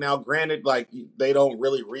 Now, granted, they don't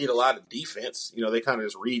really read a lot of defense. They kind of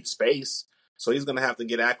just read space. So he's going to have to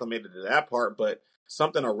get acclimated to that part. But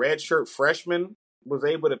something a redshirt freshman was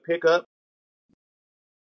able to pick up.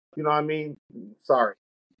 You know what I mean? Sorry.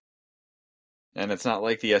 And it's not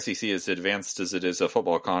like the SEC is advanced as it is a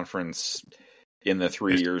football conference in the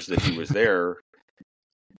 3 years that he was there.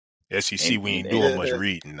 SEC, we ain't doing much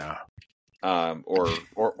reading now.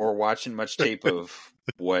 Or watching much tape of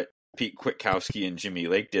what Pete Kwiatkowski and Jimmy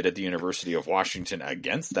Lake did at the University of Washington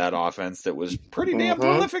against that offense that was pretty damn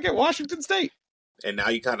prolific at Washington State. And now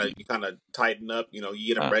you kind of tighten up. You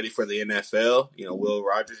get them ready for the NFL. Will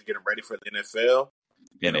Rogers, you get them ready for the NFL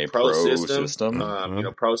in a pro system.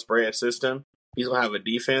 Pro spread system. He's gonna have a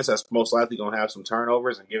defense that's most likely gonna have some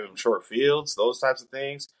turnovers and give him short fields. Those types of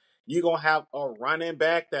things. You're gonna have a running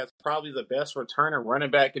back that's probably the best returning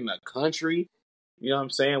running back in the country. You know what I'm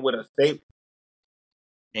saying? With a state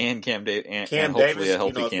and Cam Davis, and hopefully a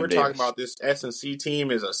healthy Cam Davis. If we're talking about this S&C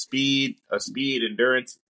team is a speed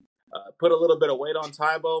endurance. Put a little bit of weight on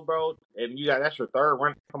Tybo, bro, and that's your third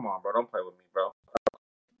run. Come on, bro, don't play with me, bro.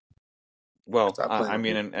 Well, I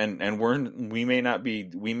mean, and we may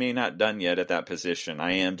not done yet at that position.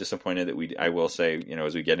 I am disappointed that I will say,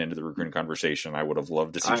 as we get into the recruiting conversation, I would have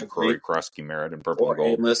loved to see Jacory, Krosky, Merritt, and Purple and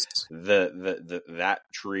Gold.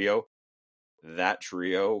 That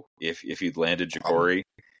trio, if you'd landed Jacory,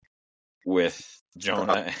 with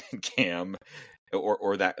Jonah and Cam,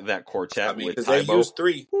 or that quartet with because Tybo. they used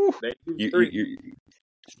three. They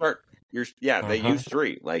used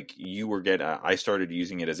three. Like, you were I started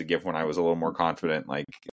using it as a gift when I was a little more confident. Like,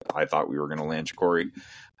 I thought we were going to land Corey.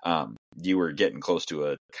 You were getting close to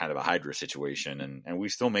a kind of a Hydra situation, and we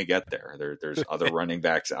still may get there. There's other running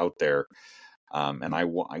backs out there, and I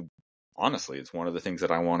honestly, it's one of the things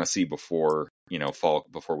that I want to see before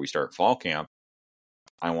we start fall camp.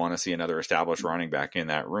 I want to see another established running back in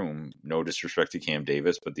that room. No disrespect to Cam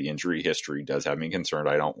Davis, but the injury history does have me concerned.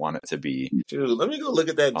 I don't want it to be. Dude, let me go look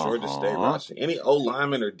at that Georgia State roster. Any O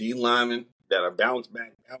lineman or D lineman that are bounce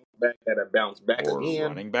back, or again,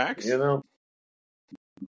 running backs, Because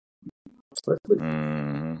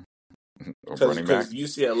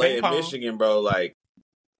UCLA and Michigan, bro, like,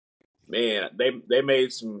 man, they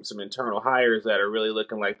made some internal hires that are really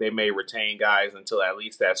looking like they may retain guys until at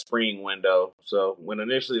least that spring window. So when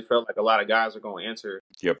initially it felt like a lot of guys are going to enter.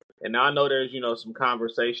 Yep. And now I know there's, some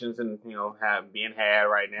conversations and, being had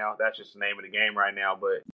right now. That's just the name of the game right now.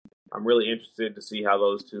 But I'm really interested to see how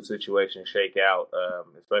those two situations shake out,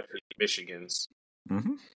 especially Michigan's.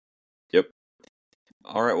 Mm-hmm. Yep.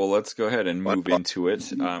 All right, well, let's go ahead and move into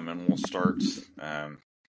it, and we'll start.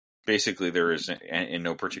 Basically, there is, in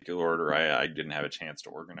no particular order, I didn't have a chance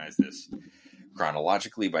to organize this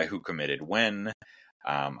chronologically by who committed when.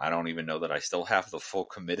 I don't even know that I still have the full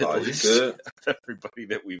committed list of everybody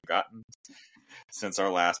that we've gotten since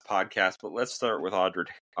our last podcast, but let's start with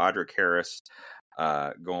Audric Harris.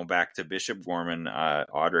 Going back to Bishop Gorman,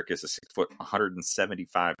 Audric is a 6 foot,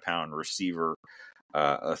 175-pound receiver,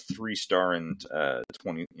 a 3-star in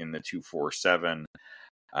 20 in the 247.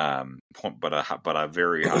 But a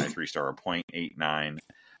very high 3-star, 0.89.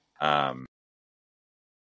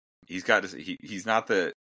 He's not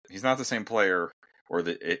the same player or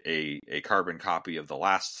a carbon copy of the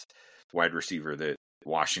last wide receiver that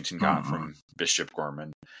Washington got from Bishop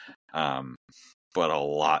Gorman. But a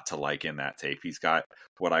lot to like in that tape. He's got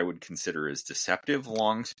what I would consider as deceptive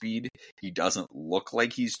long speed. He doesn't look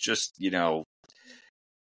like he's just,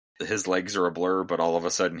 his legs are a blur, but all of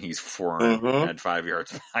a sudden he's 5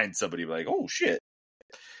 yards behind somebody, like, oh shit.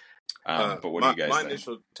 But what do you guys think? My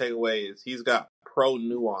initial takeaway is he's got pro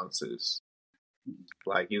nuances.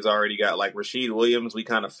 Like, he's already got, like, Rashid Williams, we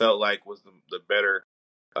kind of felt like was the better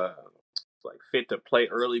fit to play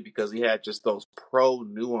early because he had just those pro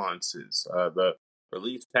nuances. The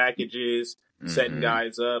release packages, setting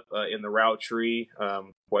guys up in the route tree,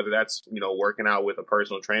 whether that's, working out with a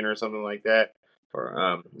personal trainer or something like that,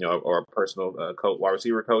 or or a personal wide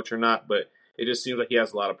receiver coach or not. But it just seems like he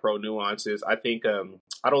has a lot of pro nuances. I think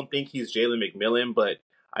I don't think he's Jalen McMillan, but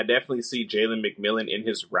I definitely see Jalen McMillan in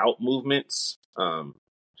his route movements.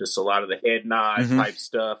 Just a lot of the head nod type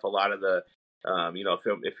stuff, a lot of the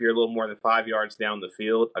if you're a little more than 5 yards down the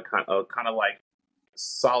field, a kind of like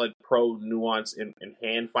solid pro nuance in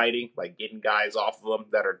hand fighting, like getting guys off of them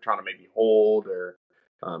that are trying to maybe hold or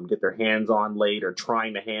get their hands on late or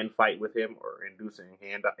trying to hand fight with him or inducing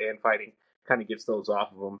hand fighting, kind of gets those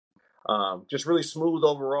off of him. Just really smooth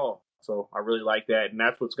overall. So I really like that. And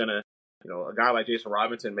that's what's going to, a guy like Jason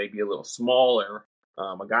Robinson may be a little smaller.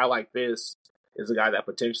 A guy like this is a guy that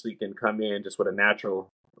potentially can come in just with a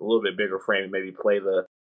little bit bigger frame and maybe play the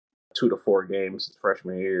 2 to 4 games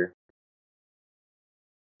freshman year.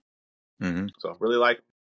 So really like him.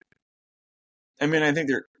 I mean, I think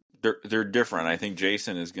they're different. I think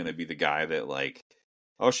Jason is going to be the guy that, like,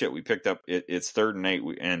 oh shit, we picked up it's 3rd and 8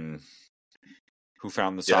 and who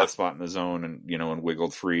found the soft spot in the zone and and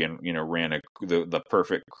wiggled free and ran the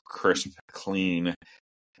perfect crisp clean.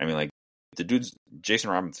 I mean, like, Jason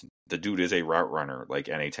Robinson, the dude is a route runner, like,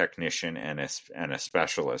 and a technician and a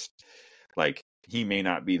specialist. Like, he may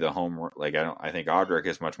not be the home run, like, I think Audric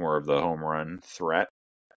is much more of the home run threat.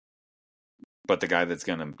 But the guy that's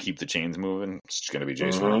going to keep the chains moving is going to be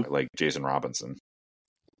Jason Robinson.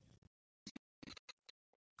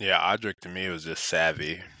 Yeah, Audric to me was just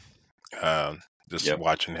savvy.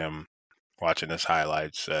 Watching his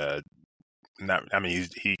highlights.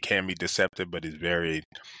 He can be deceptive, but he's very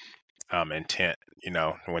intent.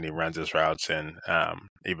 When he runs his routes, and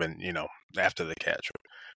even after the catch,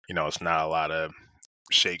 it's not a lot of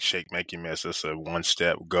shake, make you miss. It's a one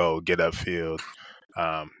step, go, get upfield.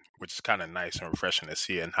 Which is kind of nice and refreshing to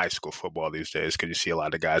see in high school football these days, because you see a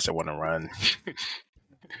lot of guys that want to run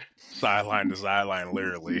sideline to sideline,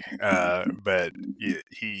 literally. But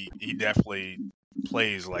he definitely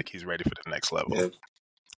plays like he's ready for the next level,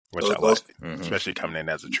 which I like, especially coming in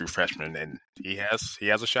as a true freshman, and he has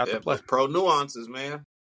a shot to play. Pro nuances, man.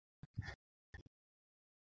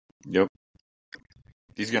 Yep.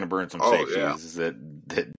 He's going to burn some Oh, safeties that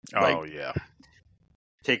Oh yeah.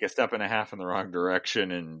 take a step and a half in the wrong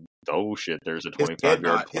direction, and oh shit, there's a His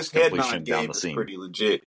 25-yard plus head completion nod down game the is seam. pretty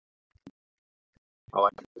legit. I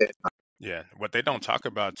like that. Yeah. What they don't talk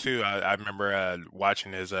about too, I remember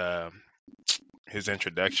watching his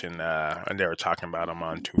introduction, and they were talking about him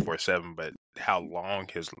on 247, but how long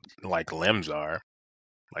his like limbs are.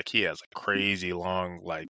 Like he has a crazy long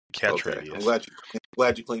like catch Okay, radius. I'm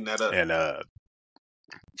glad you cleaned that up. And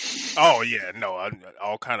oh yeah, no,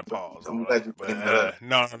 all kind of pause I'm on glad it. you But cleaned that up.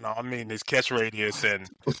 no, I mean his catch radius and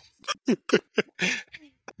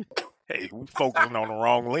hey, we focusing on the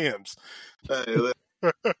wrong limbs. Hey,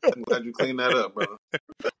 I'm glad you cleaned that up, brother.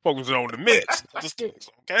 Focusing on the mitts, not the sticks,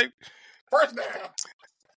 okay? First down.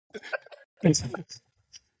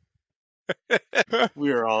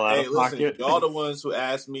 We are all out Hey, of listen, pocket. y'all the ones who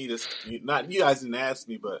asked me to. Not you guys didn't ask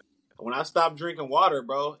me, but when I stopped drinking water,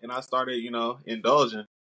 bro, and I started, indulging,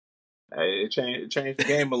 hey, it changed the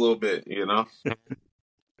game a little bit, We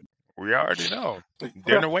already know.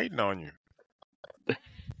 Dinner waiting on you.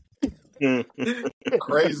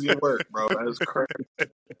 Crazy work, bro. That's crazy.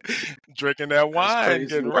 Drinking that wine, crazy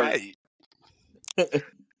getting work. right.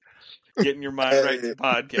 Getting your mind right Hey. to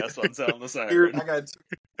podcast on Sound the Here, Siren. I got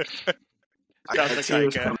Got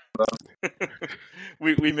tears the coming.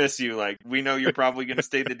 we miss you. Like, we know you're probably going to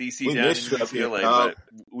stay the DC We down in miss you up here, UCLA, dog. but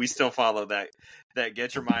we still follow that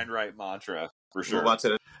get your mind right mantra for sure. Move on to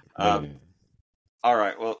the. All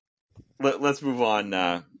right, well, let's move on.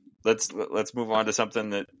 Let's move on to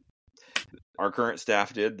something that our current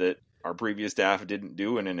staff did that our previous staff didn't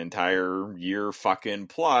do in an entire year fucking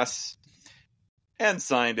plus, and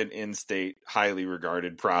signed an in-state highly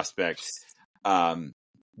regarded prospect.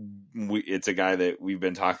 It's a guy that we've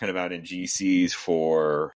been talking about in GCs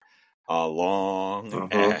for a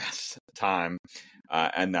long ass time,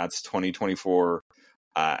 and that's 2024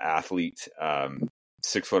 athlete,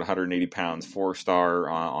 6 foot, 180 pounds, 4-star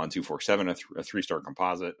on 247, a 3-star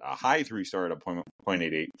composite, a high 3-star at a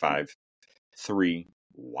 .8853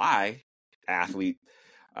 Y athlete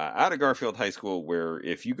out of Garfield High School. Where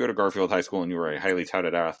if you go to Garfield High School and you are a highly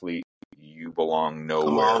touted athlete, you belong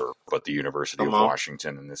nowhere but the University of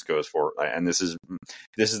Washington. And this goes for, and this is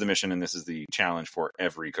the mission, and this is the challenge for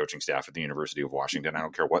every coaching staff at the University of Washington. I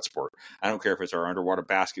don't care what sport. I don't care if it's our underwater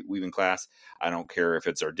basket weaving class. I don't care if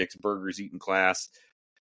it's our Dick's Burgers eating class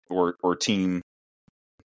or team.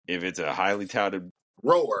 If it's a highly touted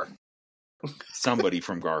rower, somebody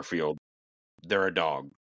from Garfield, they're a dog,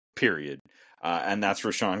 period. And that's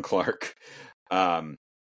Rashawn Clark.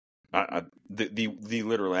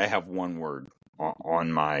 Literally, I have one word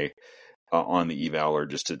on my on the eval, or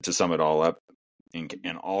just to sum it all up in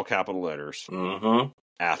all capital letters.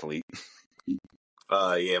 Athlete.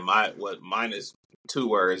 Mine is 2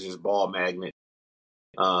 words, just ball magnet.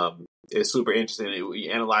 It's super interesting.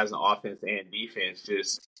 We analyzing offense and defense,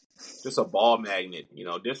 just a ball magnet.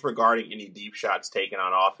 Disregarding any deep shots taken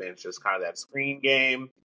on offense, just kind of that screen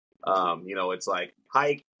game. It's like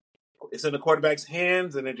hike. It's in the quarterback's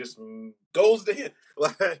hands, and it just goes to him.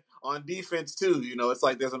 On defense too, it's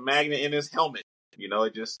like there's a magnet in his helmet.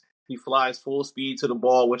 He flies full speed to the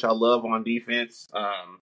ball, which I love on defense.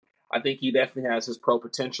 I think he definitely has his pro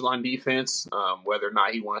potential on defense. Whether or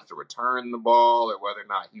not he wants to return the ball, or whether or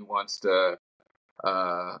not he wants to,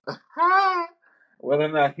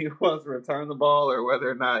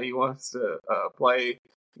 play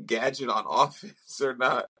gadget on offense or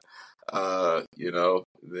not. The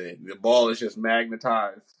ball is just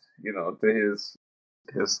magnetized, to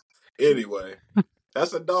his anyway.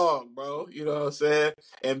 That's a dog, bro. You know what I'm saying?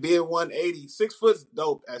 And being 180, 6 foot's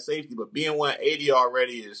dope at safety, but being 180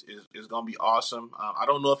 already is gonna be awesome. I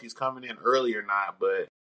don't know if he's coming in early or not, but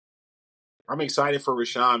I'm excited for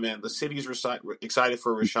Rashawn, man. The city's excited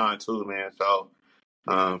for Rashawn too, man. So,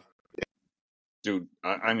 dude,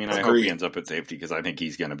 I mean, I hope he ends up at safety, because I think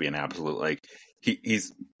he's going to be an absolute,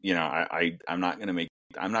 he's, I'm not going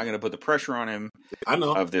to put the pressure on him. I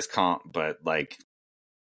know of this comp, but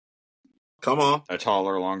come on, a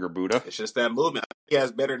taller, longer Buddha. It's just that movement. He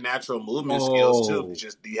has better natural movement skills too. It's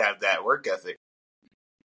just, do you have that work ethic?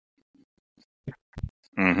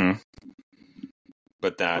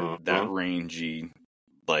 But that rangy,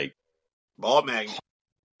 ball magnet.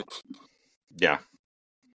 Yeah.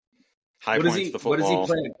 High points the football. What does he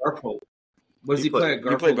play at Garfield? What does he play at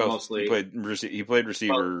Garfield mostly? He played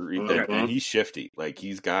receiver, and he's shifty.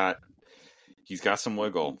 He's got some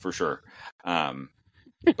wiggle for sure.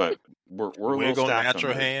 But we're a little stacked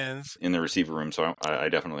natural hands in the receiver room, so I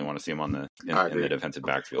definitely want to see him in the defensive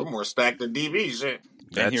backfield. We're more stacked than DBs. Shit.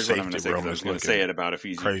 And here's what I'm going to say. I was going to say it about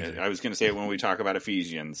Ephesians. Crazy. I was going to say it when we talk about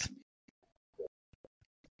Ephesians.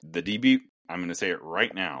 the DB, I'm going to say it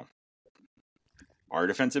right now. Our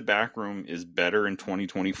defensive back room is better in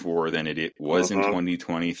 2024 than it was in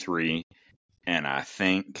 2023, and I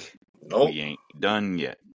think we ain't done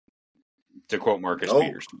yet. To quote Marcus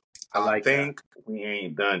Peters. I think we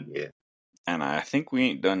ain't done yet. And I think we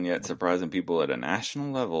ain't done yet surprising people at a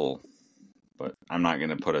national level, but I'm not going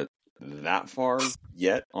to put it that far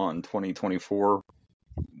yet on 2024.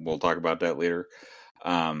 We'll talk about that later.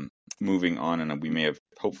 Moving on, and we may have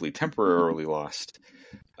hopefully temporarily lost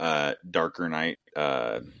Darker Knight.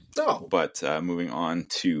 But moving on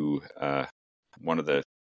to one of the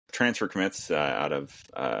transfer commits out of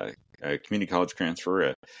a community college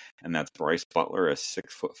transfer, and that's Bryce Butler, a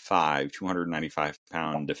 6'5",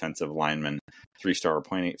 295-pound defensive lineman, 3-star,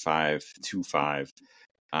 0.85,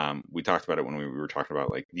 2.5. We talked about it when we were talking about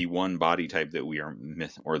like the one body type that we are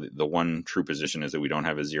missing, or the one true position is that we don't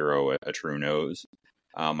have a zero, a true nose.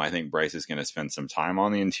 I think Bryce is going to spend some time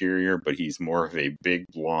on the interior, but he's more of a big,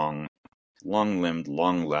 long-limbed,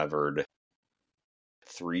 long-levered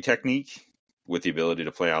 3 technique with the ability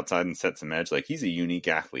to play outside and set some edge. Like, he's a unique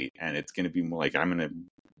athlete, and it's going to be more like, I'm going to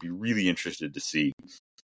be really interested to see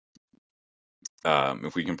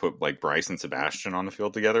if we can put like Bryce and Sebastian on the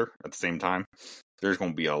field together at the same time. There's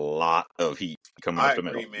going to be a lot of heat coming up the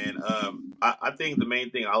middle. I agree, man. I think the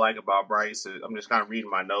main thing I like about Bryce is, I'm just kind of reading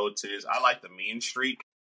my notes, is I like the mean streak.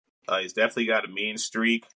 He's definitely got a mean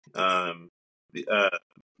streak.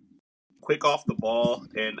 Quick off the ball,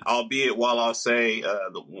 and albeit while I'll say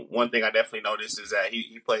the one thing I definitely noticed is that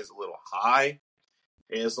he plays a little high.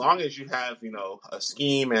 As long as you have, a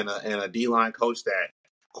scheme and a D-line coach that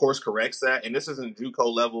course corrects that, and this isn't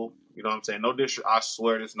JUCO level, you know what I'm saying? I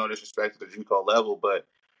swear there's no disrespect to the JUCO level, but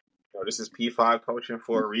this is P5 coaching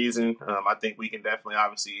for a reason. I think we can definitely,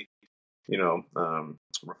 obviously,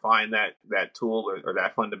 refine that tool or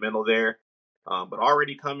that fundamental there. But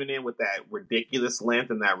already coming in with that ridiculous length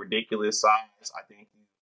and that ridiculous size, I think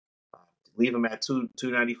leave him at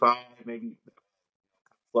 295, maybe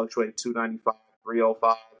fluctuate 295,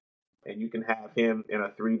 305, and you can have him in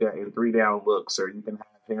a three down looks, or you can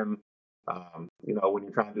have him, when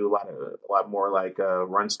you're trying to do a lot more like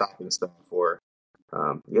run stopping stuff, or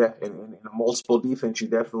in a multiple defense, you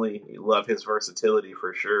definitely love his versatility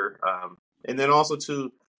for sure. And then also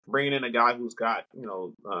to bringing in a guy who's got a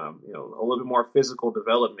little bit more physical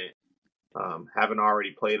development, having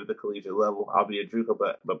already played at the collegiate level, albeit JUCO,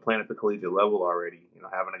 but playing at the collegiate level already.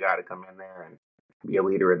 Having a guy to come in there and be a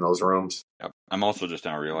leader in those rooms. Yep. I'm also just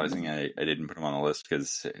now realizing I didn't put him on the list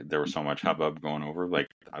because there was so much hubbub going over. Like,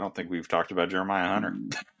 I don't think we've talked about Jeremiah Hunter.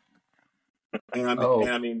 And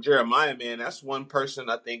I mean, Jeremiah, man, that's one person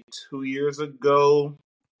I think 2 years ago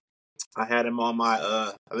I had him on my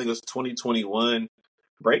I think it was 2021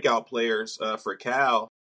 breakout players for Cal,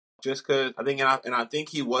 just because I think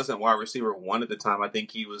he wasn't wide receiver 1 at the time. I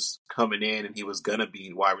think he was coming in and he was gonna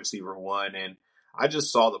be wide receiver 1, and I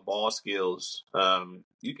just saw the ball skills.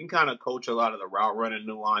 You can kind of coach a lot of the route running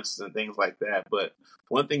nuances and things like that, but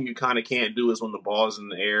one thing you kind of can't do is when the ball's in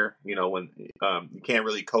the air. When you can't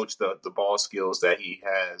really coach the ball skills that he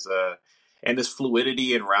has, and his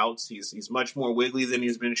fluidity in routes. He's much more wiggly than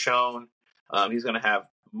he's been shown. He's going to have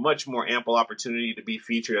much more ample opportunity to be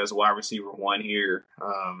featured as a wide receiver 1 here.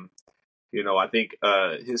 I think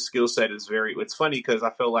his skill set is it's funny because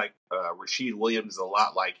I feel like Rashid Williams is a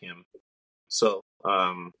lot like him. So,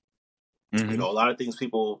 a lot of things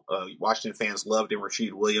people, Washington fans loved in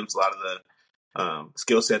Rashid Williams, a lot of the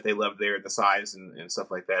skill set they loved there, the size and stuff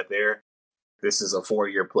like that there. This is a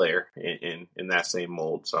 4-year player in that same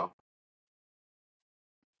mold. So,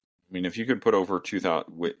 I mean, if you could put over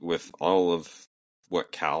 2,000 with all of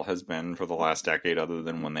what Cal has been for the last decade, other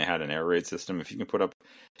than when they had an air raid system, if you can put up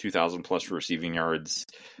 2,000 plus receiving yards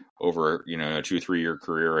over, a 2-3 year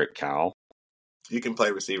career at Cal, you can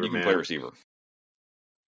play receiver. You can play receiver.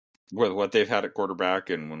 With what they've had at quarterback,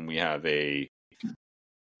 and when we have a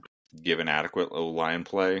given adequate O-line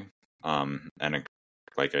play, and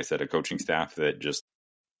like I said, a coaching staff that just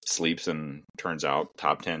sleeps and turns out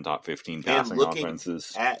top 10, top 15 passing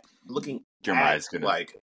offenses. Looking Jeremiah's at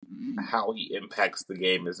like how he impacts the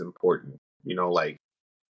game is important. Like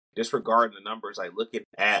disregarding the numbers, like looking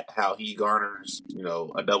at how he garners,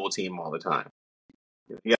 a double team all the time.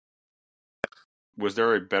 Yeah. Was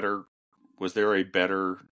there a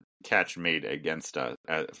better catch made against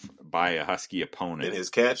by a Husky opponent in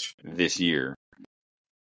his catch this year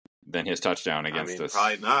than his touchdown against us?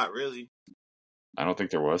 Probably not really. I don't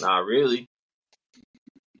think there was. Not really.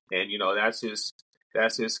 And that's his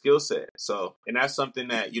skill set. So, and that's something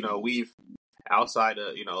that we've outside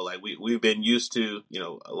of like we've been used to.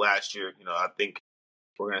 Last year, I think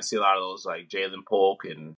we're going to see a lot of those like Jalen Polk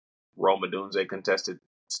and Rome Odunze contested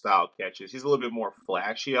style catches. He's a little bit more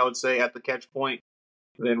flashy, I would say, at the catch point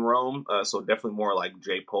than Rome. So definitely more like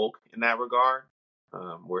Jay Polk in that regard,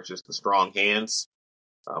 where it's just the strong hands,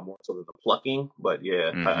 more so than the plucking. But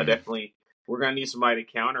yeah, I definitely, we're going to need somebody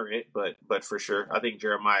to counter it. But for sure, I think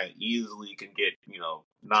Jeremiah easily can get,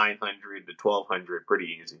 900 to 1,200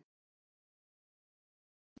 pretty easy.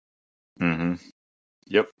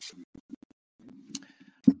 Yep.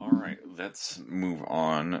 All right, let's move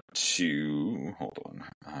on to. Hold on,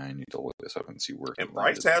 I need to look this up and see where. And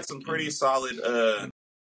Bryce had some pretty solid.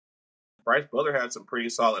 Bryce Butler had some pretty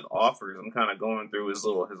solid offers. I'm kind of going through his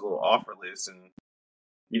little offer list, and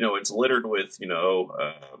it's littered with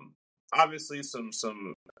obviously some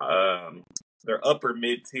they're upper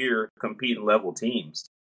mid tier competing level teams.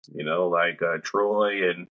 Like Troy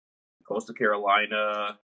and Coastal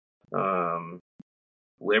Carolina.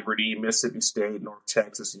 Liberty, Mississippi State, North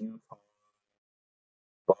Texas, Utah,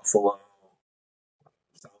 Buffalo,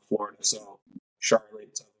 South Florida, so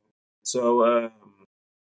Charlotte. So,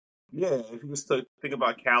 if you just think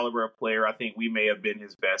about caliber of player, I think we may have been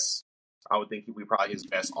his best. I would think we probably his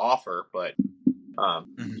best offer, but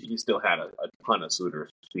he still had a ton of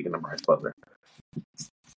suitors. Speaking of Bryce Butler.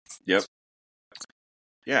 Yep.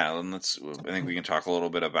 Yeah, and I think we can talk a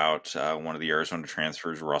little bit about one of the Arizona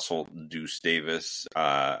transfers, Russell Deuce Davis,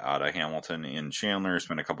 out of Hamilton in Chandler.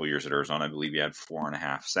 Spent a couple years at Arizona. I believe he had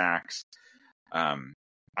 4.5 sacks. I'm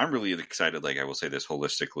really excited. Like, I will say this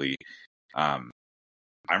holistically. I'm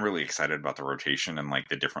really excited about the rotation and like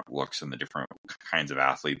the different looks and the different kinds of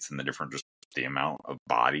athletes and the amount of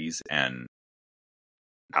bodies and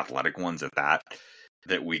athletic ones at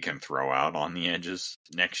that we can throw out on the edges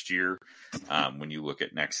next year. When you look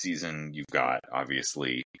at next season, you've got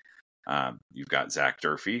Zach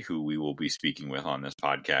Durfee, who we will be speaking with on this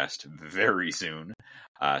podcast very soon.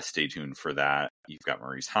 Stay tuned for that. You've got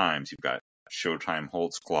Maurice Himes, you've got Showtime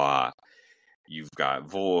Holtzclaw, you've got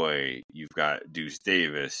Voy, you've got Deuce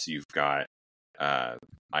Davis, you've got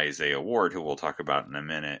Isaiah Ward, who we'll talk about in a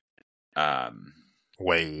minute.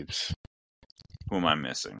 Waves. Who am I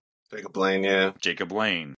missing? Jacob Blaine, yeah. Jacob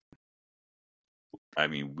Lane. I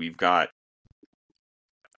mean, we've got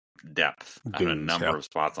depth on a number of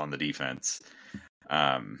spots on the defense.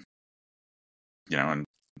 And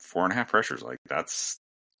 4.5 pressures, like that's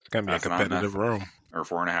going to be a competitive room. Or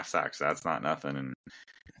 4.5 sacks, that's not nothing. And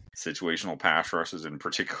situational pass rushes, in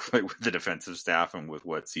particular with the defensive staff and with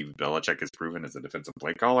what Steve Belichick has proven as a defensive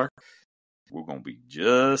play caller, we're going to be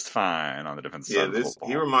just fine on the defensive side of football.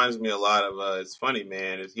 He reminds me a lot of, it's funny,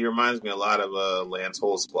 man. He reminds me a lot of Lance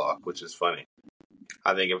Holtzclaw, which is funny.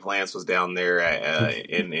 I think if Lance was down there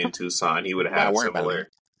in Tucson, he would have had a similar,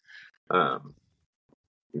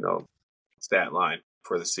 stat line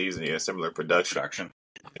for the season. Yeah, similar production.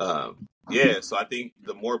 So I think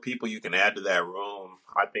the more people you can add to that room,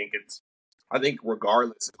 I think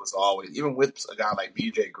regardless, it was always, even with a guy like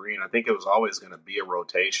BJ Green, I think it was always going to be a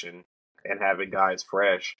rotation and having guys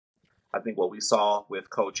fresh. I think what we saw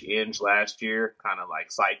with Coach Inge last year, kind of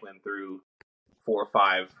like cycling through 4 or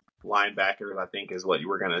 5 linebackers, I think is what you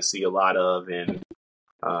were going to see a lot of in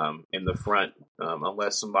the front,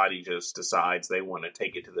 unless somebody just decides they want to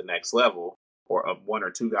take it to the next level, or 1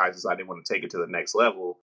 or 2 guys decide they want to take it to the next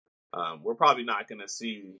level. We're probably not going to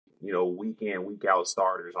see, week in, week out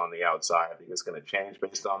starters on the outside. I think it's going to change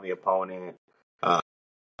based on the opponent,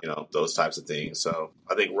 those types of things. So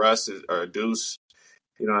I think Russ or Deuce,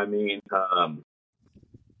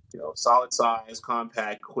 solid size,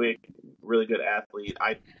 compact, quick, really good athlete.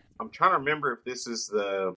 I'm trying to remember if he's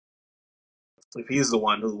the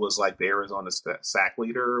one who was like the Arizona sack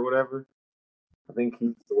leader or whatever. I think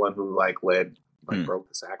he's the one who led, broke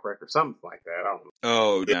the sack record, something like that. I don't know.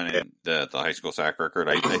 Oh, down in the high school sack record.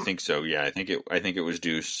 I think so. Yeah, I think it was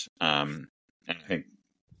Deuce. And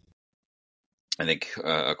I think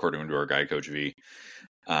according to our guy Coach V,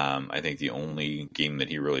 I think the only game that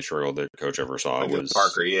he really struggled that Coach ever saw was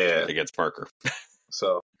Parker. Yeah, against Parker.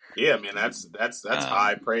 So yeah, man, that's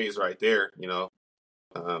high praise right there.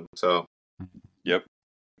 So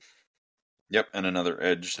Yep, and another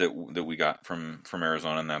edge that we got from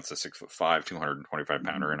Arizona, and that's a 6'5",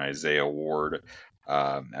 225-pounder, and Isaiah Ward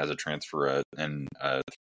as a transfer, and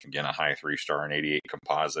again a high 3-star and 88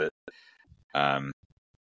 composite. Hood,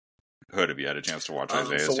 have you had a chance to watch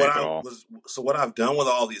Isaiah tape at all? So what I've done with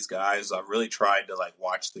all these guys, I've really tried to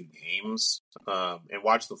watch the games and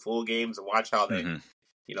watch the full games and watch how they,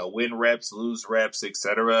 win reps, lose reps,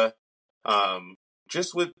 etc.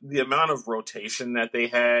 Just with the amount of rotation that they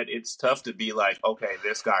had, it's tough to be like, okay,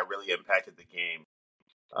 this guy really impacted the game.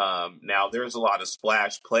 Now there's a lot of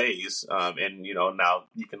splash plays, and now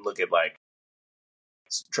you can look at like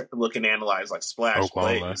look and analyze like splash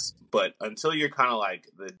Oklahoma. plays, but until you're kind of like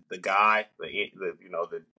the guy,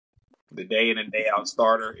 the day in and day out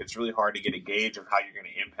starter, it's really hard to get a gauge of how you're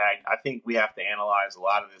going to impact. I think we have to analyze a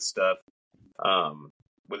lot of this stuff.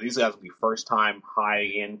 But these guys will be first time high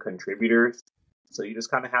end contributors. So you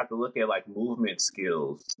just kind of have to look at like movement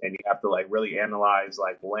skills, and you have to like really analyze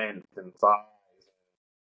like length and size,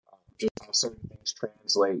 just how certain things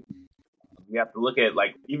translate. You have to look at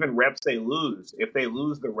like even reps they lose. If they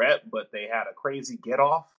lose the rep, but they had a crazy get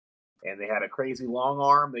off and they had a crazy long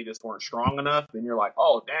arm, they just weren't strong enough. Then you're like,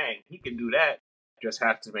 oh dang, he can do that. Just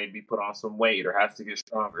has to maybe put on some weight or has to get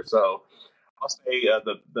stronger. So I'll say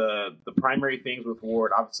the primary things with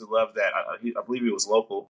Ward. Obviously, love that. I believe he was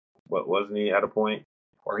local. What wasn't he at a point,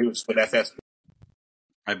 or he was with FS?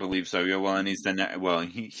 I believe so. Yeah. Well, and he's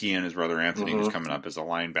he and his brother Anthony, who's coming up as a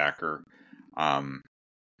linebacker.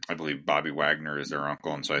 I believe Bobby Wagner is their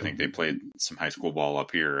uncle, and so I think they played some high school ball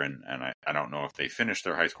up here, and I don't know if they finished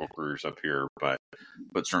their high school careers up here, but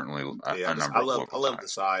certainly a number of local I love the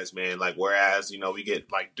size, man. Like whereas we get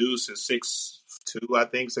like Deuce is 6'2", I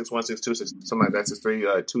think 6'1", 6'2", something like that, 6'3",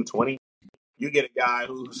 220. You get a guy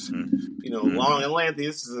who's long and lengthy.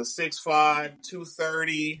 This is a 6'5",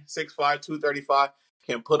 230, 6'5", 235,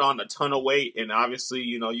 can put on a ton of weight, and obviously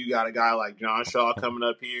you got a guy like John Shaw coming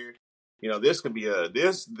up here. This could be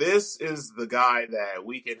this is the guy that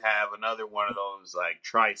we could have another one of those like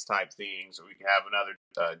Trice type things, or we could have another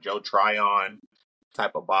Joe Tryon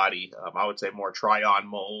type of body. I would say more Tryon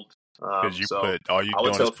mold. Because I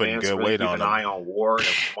would tell putting fans good really weight keep on an him. eye on Ward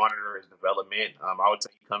and monitor his development. I would say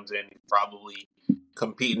he comes in probably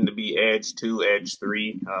competing to be edge 2, edge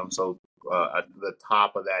 3. At the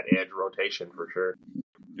top of that edge rotation for sure.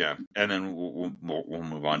 Yeah, and then we'll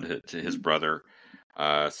move on to his brother,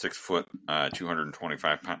 6 foot,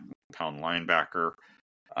 225 pound linebacker.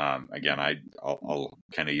 Again, I'll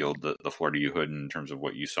kind of yield the floor to you, Hood, in terms of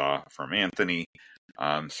what you saw from Anthony.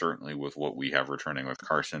 Certainly with what we have returning with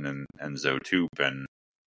Carson and Zoe Toop and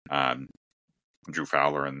Drew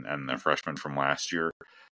Fowler and the freshman from last year.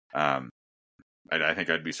 I think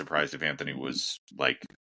I'd be surprised if Anthony was like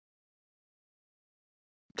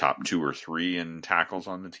top 2 or 3 in tackles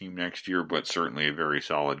on the team next year, but certainly a very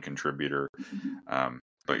solid contributor.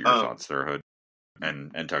 But your thoughts there, Hood,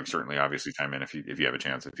 and Tug, certainly obviously chime in if you have a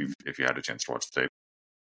chance, if you had a chance to watch the tape.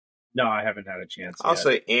 No, I haven't had a chance. I'll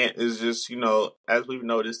say Ant is just, as we've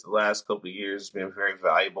noticed the last couple of years, it's been very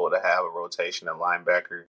valuable to have a rotation at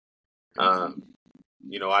linebacker.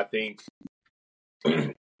 I think,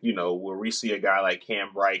 where we see a guy like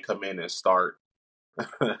Cam Bright come in and start,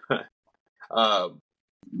 I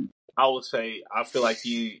would say I feel like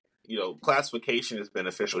classification is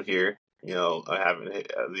beneficial here. Having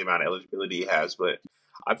the amount of eligibility he has, but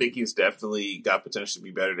I think he's definitely got potential to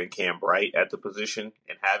be better than Cam Bright at the position,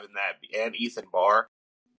 and having that and Ethan Barr,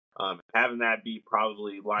 having that be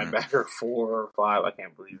probably linebacker 4 or 5. I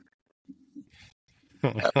can't believe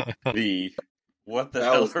what the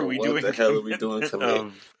hell are we doing? What the hell are we doing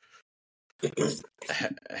tonight?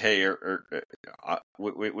 Hey,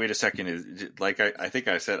 wait a second. Is like I think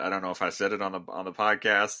I said, I don't know if I said it on the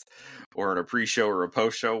podcast or in a pre-show or a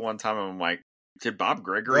post-show one time. I'm like, did Bob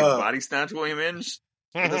Gregory body snatch William Inge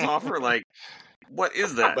for this offer? Like, what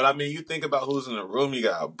is that? But I mean, you think about who's in the room. You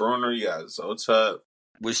got Bruner, you got Zota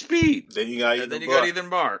with speed. Then you got Ethan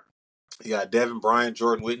Barr. You got Devin Bryant,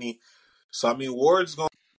 Jordan Whitney. So I mean, Ward's going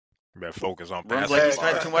to better focus on runs like he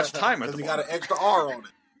spent too much time because he got an extra R on it.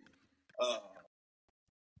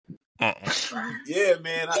 Yeah,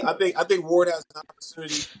 man. I think Ward has an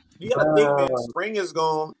opportunity. You got to think, man. Spring is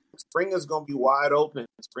going to be wide open.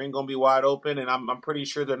 Spring going to be wide open, and I'm pretty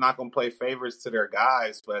sure they're not going to play favorites to their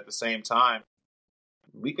guys. But at the same time,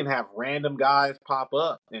 we can have random guys pop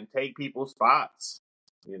up and take people's spots.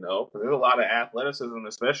 Because there's a lot of athleticism,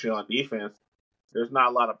 especially on defense. There's not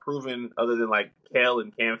a lot of proven other than like Kel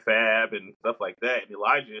and Cam Fab and stuff like that. And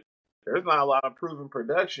Elijah, there's not a lot of proven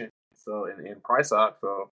production. So in Price Ock,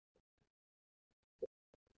 so.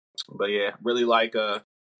 But yeah, really like both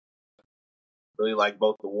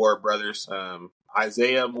the Ward brothers.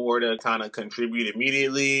 Isaiah more to kind of contribute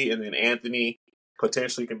immediately, and then Anthony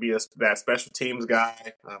potentially can be that special teams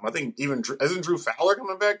guy. I think even isn't Drew Fowler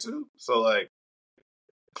coming back too? So like,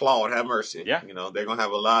 Claude, have mercy. Yeah, they're gonna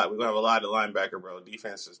have a lot. We're gonna have a lot of linebacker, bro.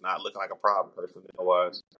 Defense is not looking like a problem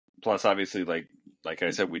personnel-wise. Plus, obviously, like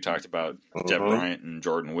I said, we talked about Jeff Bryant and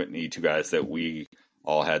Jordan Whitney, 2 guys that we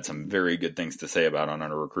all had some very good things to say about on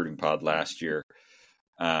our recruiting pod last year.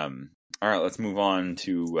 All right, let's move on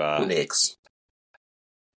to Knicks.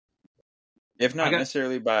 If not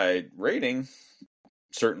necessarily by rating,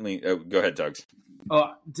 certainly. Go ahead, Tugs.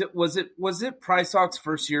 Was it Price Hawk's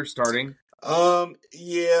first year starting?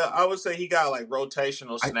 Yeah, I would say he got like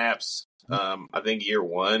rotational snaps. I think year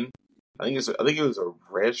one. I think it was a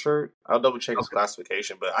red shirt. I'll double check his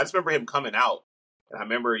classification, but I just remember him coming out. And I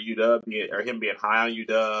remember him being high on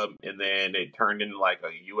UW, and then it turned into like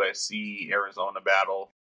a USC Arizona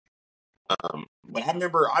battle. But I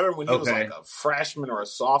remember when he was like a freshman or a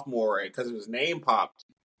sophomore, because his name popped,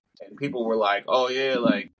 and people were like, "Oh yeah,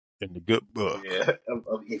 like in the good book, yeah,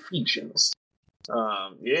 of Ephesians."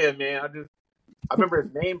 Yeah, man, I remember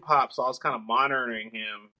his name popped, so I was kind of monitoring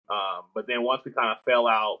him. But then once we kind of fell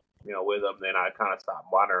out, with him, then I kind of stopped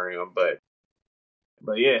monitoring him. But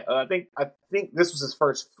yeah, I think this was his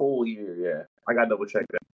first full year. Yeah, I got to double check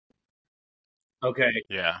that. Okay.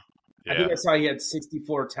 Yeah. I think I saw he had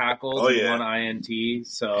 64 tackles and 1 INT.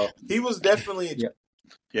 So he was definitely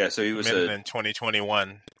so he was in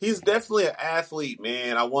 2021. He's definitely an athlete,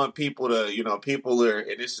 man. I want people to, people are,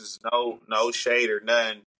 and this is no shade or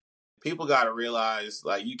none. People got to realize,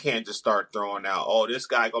 like, you can't just start throwing out, oh, this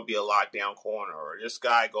guy gonna be a lockdown corner, or this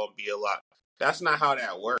guy gonna be a lot. That's not how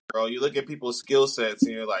that works, bro. You look at people's skill sets,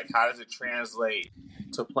 and you're like, how does it translate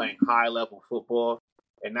to playing high level football?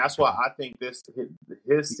 And that's why I think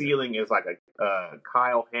his ceiling is like a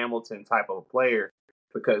Kyle Hamilton type of player,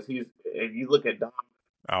 because if you look at Dom.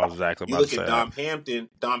 I was exactly You about look to say at Dom Hampton.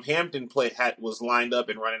 Dom Hampton was lined up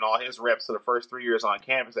and running all his reps for the first 3 years on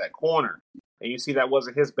campus at corner, and you see that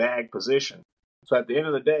wasn't his bag position. So at the end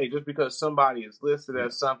of the day, just because somebody is listed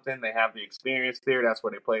as something, they have the experience there. That's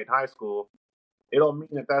where they played high school. It don't mean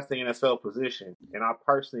that that's the NFL position. And I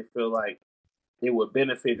personally feel like it would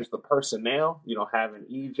benefit just the personnel, having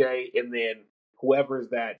EJ and then whoever's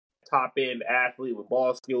that top end athlete with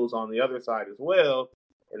ball skills on the other side as well.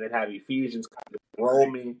 And then have Ephesians kind of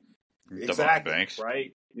roaming. Exactly. Banks.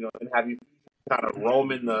 Right? And have you kind of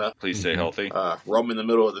roaming the. Please stay healthy. Roaming the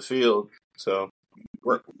middle of the field. So,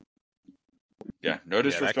 work. Yeah, no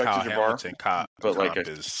disrespect to Jabbar, but like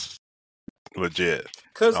is legit.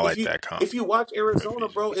 Because if you watch Arizona,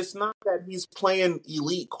 bro, it's not that he's playing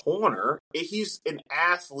elite corner. He's an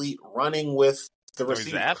athlete running with the receiver.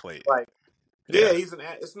 He's an athlete. Like, yeah, he's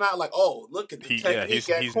it's not like, oh, look at the technique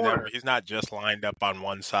he's corner. He's not just lined up on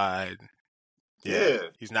one side. Yeah.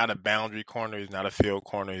 He's not a boundary corner. He's not a field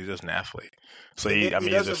corner. He's just an athlete. So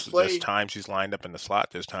there's times he's lined up in the slot.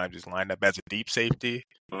 There's times he's lined up as a deep safety,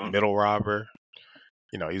 middle robber.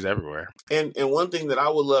 He's everywhere. And one thing that I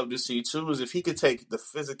would love to see too is if he could take the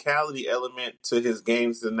physicality element to his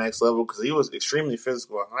game to the next level, because he was extremely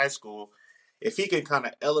physical in high school. If he can kind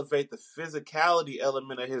of elevate the physicality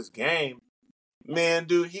element of his game, man,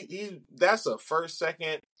 dude, he that's a first,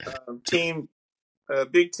 second team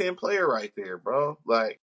Big Ten player right there, bro.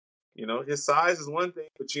 Like, his size is one thing,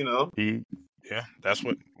 but that's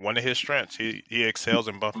one of his strengths. He excels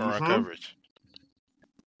in buffer run coverage.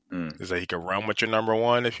 Is that he could run with your number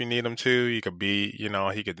one if you need him to. He could be, he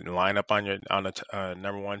could line up on a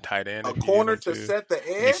number one tight end. A corner to set the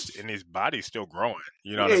edge, and his body's still growing.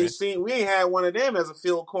 You know what I mean? We ain't had one of them as a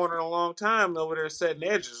field corner in a long time over there setting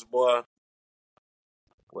edges, boy.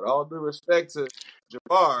 With all due respect to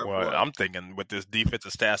Jabbar, well, I'm thinking with this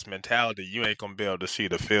defensive stats mentality, you ain't gonna be able to see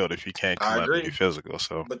the field if you can't come up and be physical.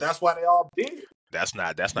 So, but that's why they all big. That's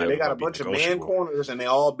not. They got a bunch of man corners and they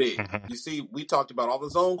all big. You see, we talked about all the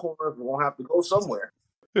zone corners. We're gonna have to go somewhere.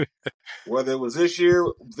 Whether it was this year,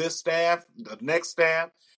 this staff, the next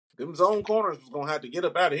staff, them zone corners was gonna have to get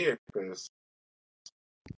up out of here because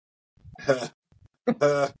it's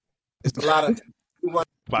a lot of.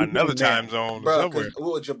 By another time zone, bro.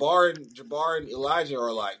 Jabbar and Elijah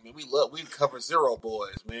are like, man, we cover zero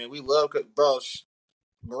boys, man. We love, bro.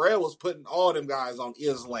 Morrell was putting all them guys on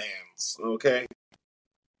Islams, okay?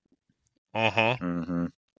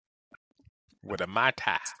 With a Mai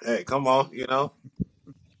Tai. Hey, come on,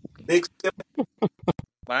 big step.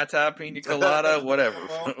 Mai Tai, pina colada, whatever.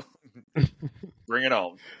 Bring it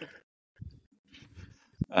on.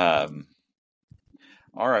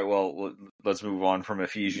 All right, well, let's move on from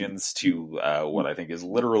Ephesians to what I think is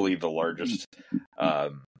literally the largest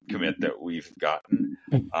commit that we've gotten,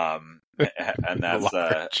 and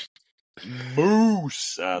that's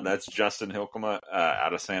Moose. That's Justin Hilkema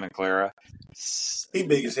out of Santa Clara. He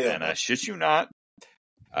big as hell. And I shit you not,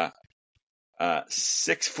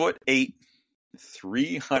 6'8",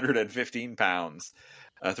 315 pounds,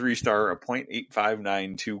 a 3-star, a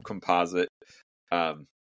 .8592 composite.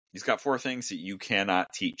 He's got 4 things that you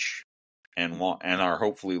cannot teach and are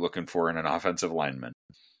hopefully looking for in an offensive lineman: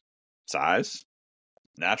 size,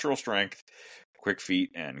 natural strength, quick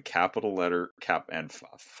feet, and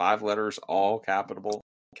five letters all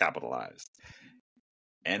capitalized.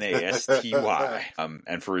 Nasty.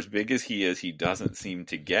 And for as big as he is, he doesn't seem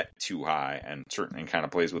to get too high, and certainly kind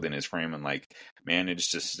of plays within his frame, and like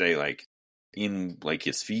managed to stay like in like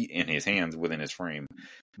his feet and his hands within his frame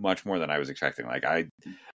much more than I was expecting. Like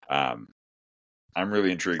I'm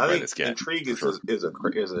really intrigued by this kid. Intrigue is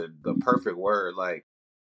the perfect word. Like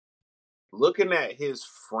looking at his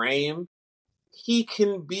frame, he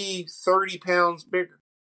can be 30 pounds bigger.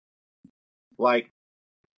 Like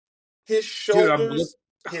his shoulders,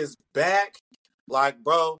 his back, like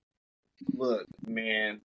bro, look,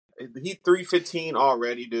 man, he 315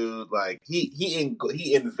 already, dude. Like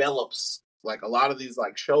he envelops like a lot of these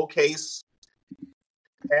like showcase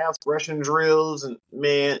pass rushing drills, and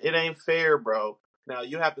man, it ain't fair, bro. Now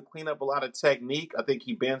you have to clean up a lot of technique. I think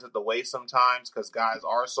he bends at the waist sometimes because guys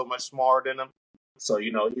are so much smaller than him. So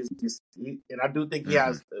you know and I do think he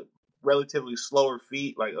has relatively slower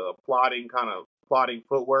feet, like a plodding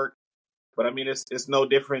footwork. But I mean, it's no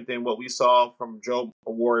different than what we saw from Joe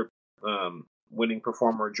Award winning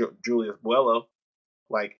performer Julius Buello.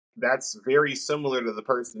 Like that's very similar to the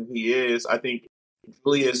person he is. I think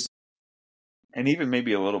Julius. And even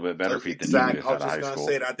maybe a little bit better feet than Julius I was just going to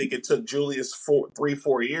say that I think it took Julius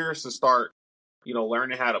 3-4 years to start,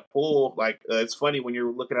 learning how to pull. Like, it's funny when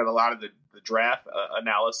you're looking at a lot of the draft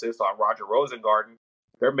analysis on Roger Rosengarten,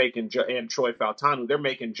 they're making, and Troy Faltanu, they're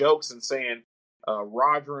making jokes and saying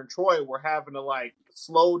Roger and Troy were having to, like,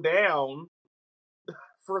 slow down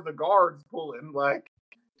for the guards pulling, like,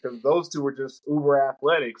 because those two were just uber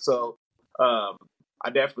athletic. So, I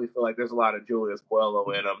definitely feel like there's a lot of Julius Buello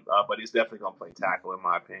in him, but he's definitely going to play tackle, in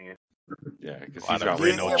my opinion. Yeah, because he's got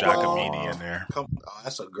Reno Giacomini in there.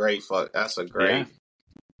 That's a great fuck. That's a great.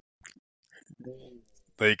 Yeah.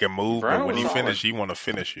 So he can move, but when he finishes, he want to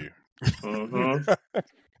finish you. Mm-hmm.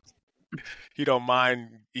 He don't mind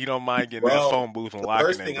getting that phone booth and locking it.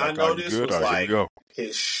 The first thing I noticed was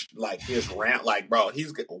like his ramp, like bro,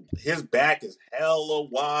 his back is hella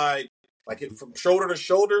wide, like from shoulder to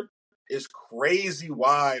shoulder. Is crazy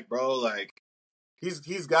wide, bro. Like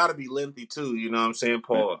he's got to be lengthy too. You know what I'm saying?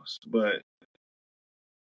 Pause. But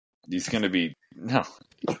he's gonna be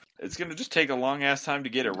it's gonna just take a long ass time to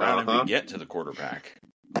get around him to get to the quarterback.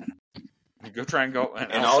 You go try and go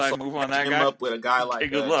and outside also move on that him guy. Up with a guy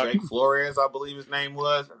like Jake Flores, I believe his name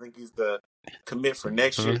was. I think he's the commit for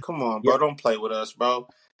next year. Come on, bro. Don't play with us, bro.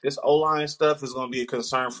 This O-line stuff is gonna be a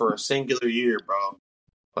concern for a singular year, bro.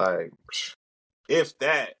 Like if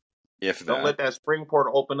that. Don't let that spring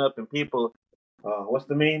portal open up and people, what's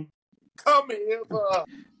the meme? Come here, bro.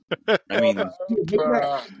 I mean,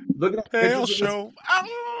 look at that hell show.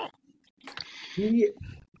 You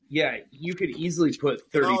could easily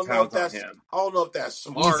put 30 pounds on him. I don't know if that's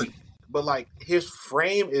smart, but like his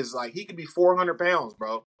frame is like he could be 400 pounds,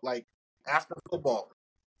 bro. Like after football.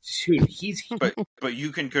 Dude, but you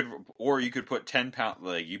could put 10 pounds,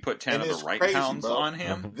 like you put 10 of the right crazy, pounds bro. On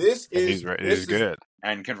him. This is good.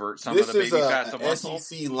 And convert some of the baby fat to muscle.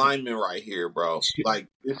 SEC lineman right here, bro. Like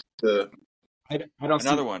this is I don't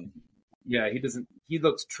another one. Yeah, he doesn't. He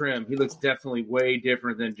looks trim. He looks definitely way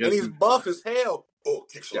different than just. And he's buff as hell. Oh,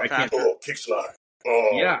 kick slide. Kick slide. Oh,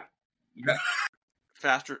 yeah.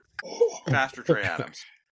 Faster Trey Adams.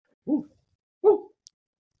 Ooh. Ooh.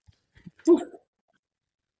 Ooh.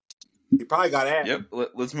 He probably got ass. Yep.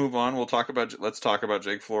 Let's move on. Let's talk about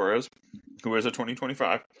Jake Flores, who is a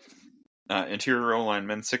 2025 interior O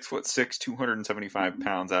lineman, 6'6", 275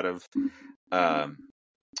 pounds, out of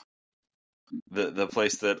the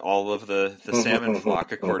place that all of the salmon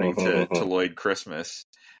flock, according to Lloyd Christmas,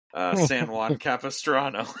 San Juan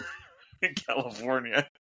Capistrano in California.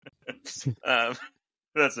 That's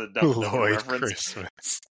a dumb Lloyd reference.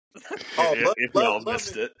 Christmas. If y'all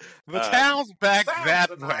missed it. The town's back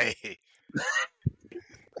that way.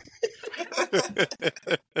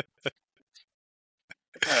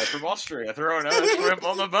 From Austria, throwing a shrimp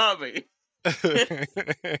on the bobby.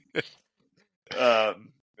 All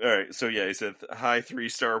right, so yeah, he said high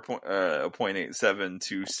 3-star,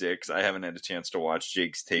 0.8726. I haven't had a chance to watch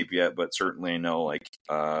Jake's tape yet, but certainly know like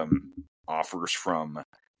offers from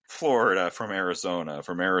Florida, from Arizona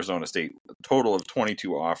State, a total of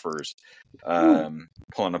 22 offers.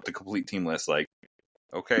 Pulling up the complete team list, like,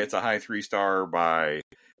 okay, it's a high 3-star by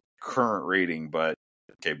current rating, but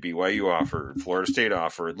okay, BYU offered, Florida State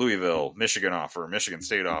offered, Louisville, Michigan offer, Michigan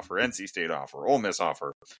State offer, NC State offer, Ole Miss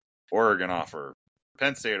offer, Oregon offer,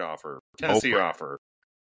 Penn State offer, Tennessee offer,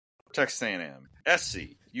 Texas A&M,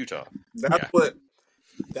 SC, Utah. That's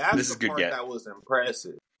this the part that was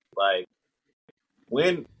impressive. Like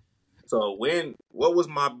when So what was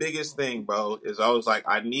my biggest thing, bro, is I was like,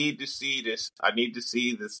 I need to see this. I need to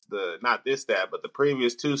see this, not this staff, but the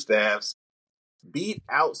previous two staffs beat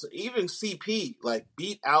out, so even CP, like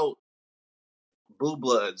beat out Blue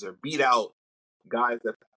Bloods or beat out guys that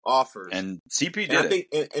have offers. And CP And I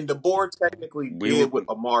did think, and the board technically did with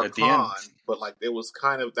Amar at the end. Khan, but like it was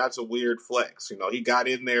kind of, that's a weird flex. You know, he got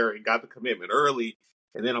in there and got the commitment early,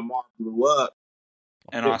 and then Amar blew up.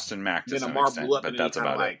 And Austin Mack to Then some Amar extent, blew up, but and then he that's kind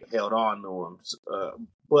of about like it. held on to him.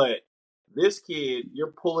 But this kid, you're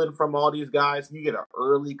pulling from all these guys. You get an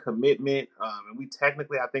early commitment, and we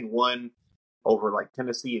technically, I think, won over like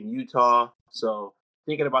Tennessee and Utah. So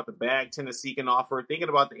thinking about the bag Tennessee can offer, thinking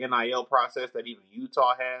about the NIL process that even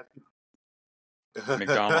Utah has,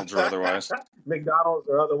 McDonald's or otherwise. McDonald's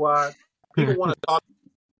or otherwise. People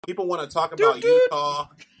want to talk about Dude. Utah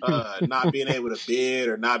not being able to bid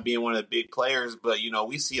or not being one of the big players, but you know,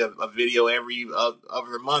 we see a video every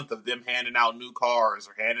other month of them handing out new cars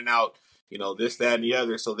or handing out, you know, this, that, and the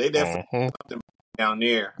other. So they definitely something down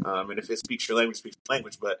there. And if it speaks your language, speaks your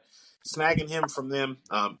language. But snagging him from them,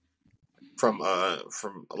 from a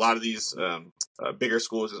lot of these bigger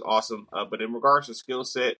schools is awesome. But in regards to skill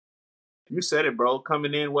set, you said it, bro.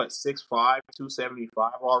 Coming in, 6'5",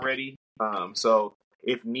 275 already. So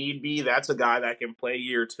if need be, that's a guy that can play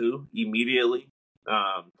year 2 immediately.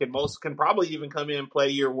 Can probably even come in and play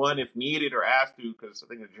year 1 if needed or asked to, because I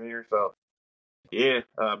think a junior. So yeah,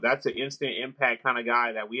 that's an instant impact kind of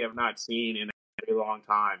guy that we have not seen in a very long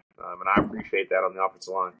time, and I appreciate that on the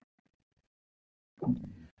offensive line.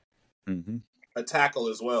 Mm-hmm. A tackle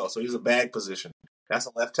as well, so he's a bag position. That's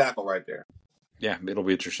a left tackle right there. Yeah, it'll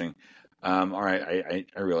be interesting. All right,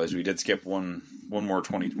 I realize we did skip one more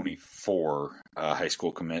 2024 high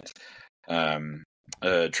school commit,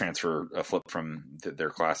 transfer, a flip from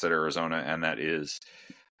their class at Arizona, and that is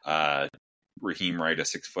Raheem Wright, a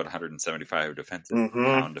 6 foot, 175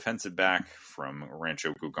 pound defensive back from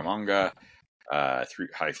Rancho Cucamonga, high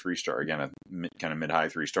 3-star, again, a kind of mid-high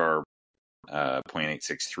 3-star,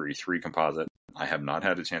 0.8633 composite. I have not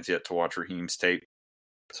had a chance yet to watch Raheem's tape,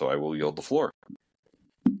 so I will yield the floor.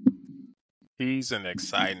 He's an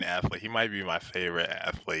exciting athlete. He might be my favorite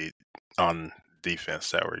athlete on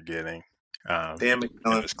defense that we're getting in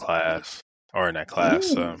this class or in that class.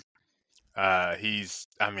 So, he's,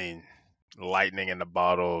 lightning in the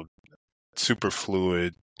bottle, super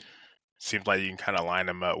fluid. Seems like you can kind of line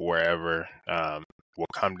him up wherever. Will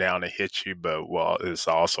come down and hit you, but it's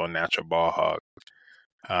also a natural ball hawk.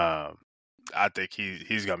 I think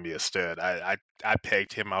he's gonna be a stud. I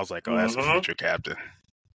pegged him. I was like, oh, that's a future captain.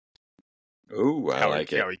 Ooh, I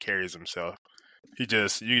like it. How he carries himself. You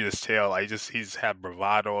just tell, like, he's had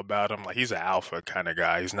bravado about him. Like, he's an alpha kind of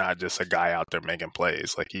guy. He's not just a guy out there making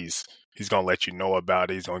plays. Like, he's gonna let you know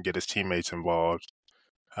about it. He's gonna get his teammates involved.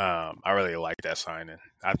 I really like that signing.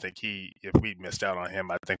 I think if we missed out on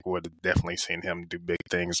him, I think we would have definitely seen him do big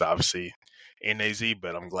things, obviously, in AZ,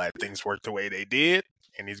 but I'm glad things worked the way they did,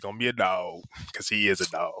 and he's going to be a dog, because he is a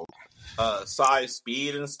dog. Size,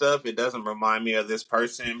 speed, and stuff, it doesn't remind me of this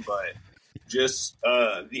person, but just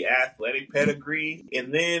the athletic pedigree,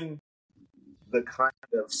 and then the kind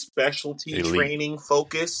of specialty training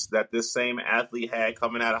focus that this same athlete had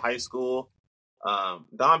coming out of high school.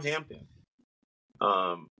 Dom Hampton.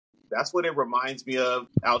 That's what it reminds me of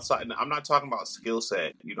outside. I'm not talking about skill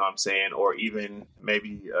set, you know what I'm saying, or even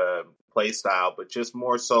maybe play style, but just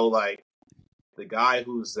more so like the guy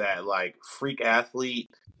who's that like freak athlete.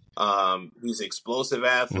 He's an explosive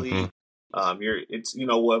athlete. It's, you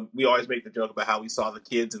know, what we always make the joke about how we saw the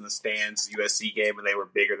kids in the stands USC game and they were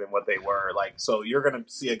bigger than what they were. Like, so you're gonna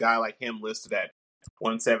see a guy like him listed at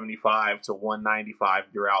 175 to 195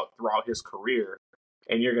 throughout his career.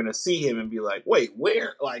 And you're going to see him and be like, wait,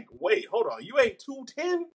 where? Like, wait, hold on. You ain't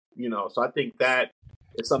 210? You know, so I think that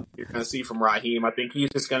is something you're going to see from Raheem. I think he's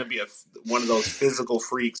just going to be one of those physical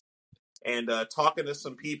freaks. And talking to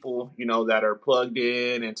some people, you know, that are plugged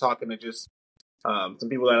in and talking to just some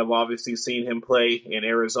people that have obviously seen him play in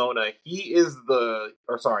Arizona, he is not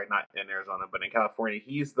in Arizona, but in California,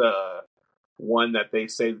 he's the one that they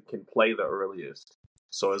say can play the earliest.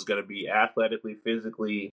 So it's going to be athletically,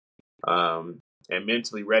 physically, and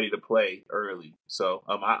mentally ready to play early. So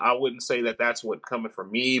I wouldn't say that that's what coming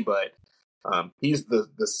from me, but he's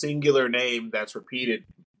the singular name that's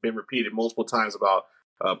been repeated multiple times about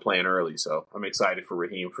playing early. So I'm excited for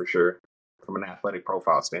Raheem for sure from an athletic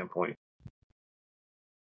profile standpoint.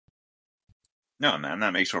 No, man,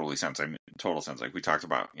 that makes total sense. Total sense. Like we talked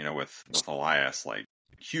about, you know, with Elias, like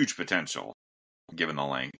huge potential given the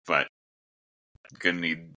length, but gonna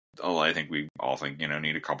need. I think we all think, you know,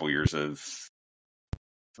 need a couple years of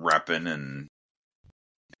repping and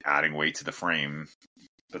adding weight to the frame.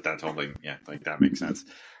 But that totally, that makes sense.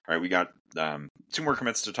 All right, we got 2 more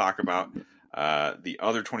commits to talk about. The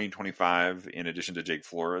other 2025, in addition to Jake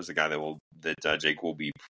Flores, the guy that Jake will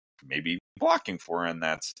be maybe blocking for, and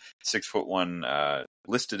that's 6'1",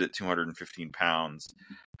 listed at 215 pounds.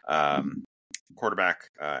 Quarterback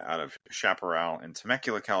out of Chaparral in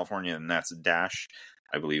Temecula, California, and that's Dash.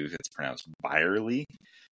 I believe it's pronounced Byerly.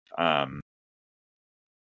 The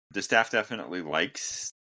staff definitely likes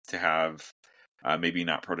to have maybe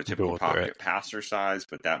not prototypical pocket passer size,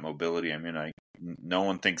 but that mobility. I mean, no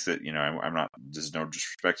one thinks that, I'm not, just no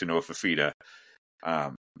disrespect to Noah Fafita.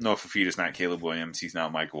 Noah Fafita's not Caleb Williams. He's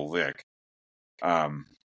not Michael Vick.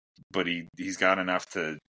 But he's got enough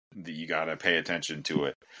that you got to pay attention to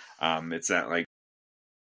it. It's that, like,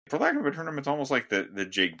 for lack of a term, it's almost like the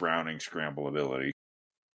Jake Browning scramble ability.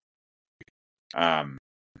 And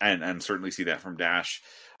certainly see that from Dash.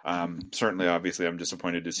 Certainly, obviously, I'm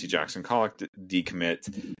disappointed to see Jackson Collick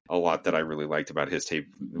decommit. A lot that I really liked about his tape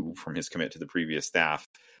from his commit to the previous staff.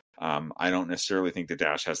 I don't necessarily think that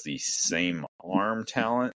Dash has the same arm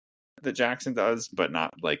talent that Jackson does, but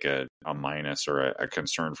not like a minus or a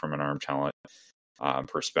concern from an arm talent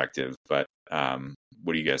perspective. But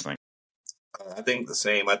what do you guys think? I think the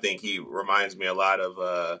same. I think he reminds me a lot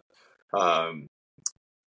of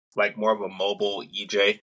like more of a mobile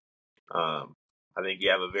EJ. I think you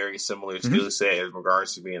have a very similar skill set in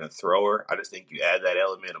regards to being a thrower. I just think you add that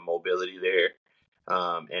element of mobility there.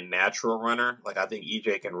 And natural runner. Like, I think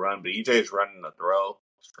EJ can run, but EJ is running the throw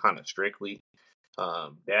kind of strictly.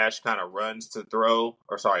 Dash kind of runs to throw,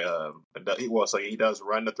 so he does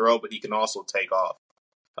run the throw, but he can also take off.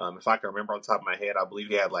 If I can remember on the top of my head, I believe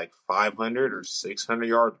he had like 500 or 600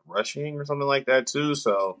 yards rushing or something like that too.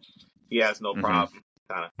 So he has no problem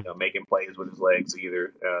kind of making plays with his legs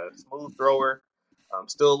either. Smooth thrower.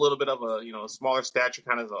 Still a little bit of a smaller stature,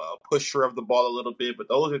 kind of a pusher of the ball a little bit, but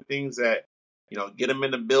those are things that get him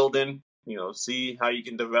in the building. See how you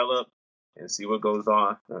can develop and see what goes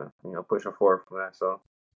on. Pushing forward from that. So.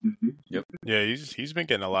 Yep. Yeah, he's been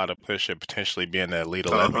getting a lot of push at potentially being that lead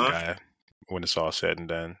 11 guy when it's all said and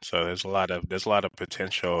done. So there's a lot of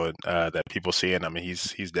potential that people see in him. I mean,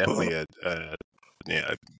 he's definitely a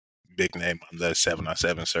big name on the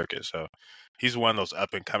 7-on-7 circuit. So he's one of those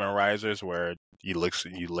up and coming risers where you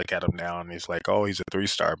look at him now and he's like, oh, he's a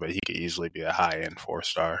 3-star, but he could easily be a high end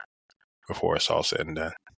 4-star before it's all said and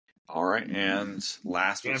done. All right, and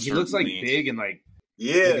last but he looks like big and like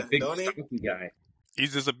a big stocky guy.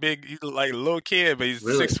 He's just he's like a little kid, but he's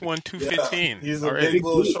really? 6'1", 215. Yeah, he's a big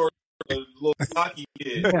little short, little stocky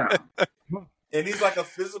kid. Yeah. And he's like a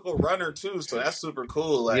physical runner too, so that's super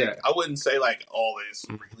cool. Like, I wouldn't say like always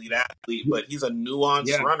elite athlete, but he's a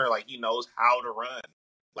nuanced runner. Like, he knows how to run.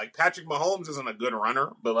 Like, Patrick Mahomes isn't a good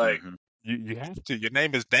runner, but like you have to. Your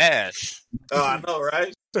name is Dash. Oh, I know,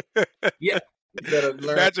 right? Yeah.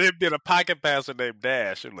 Imagine him being a pocket passer named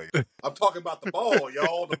Dash. I'm talking about the ball,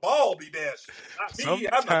 y'all. The ball be Dash.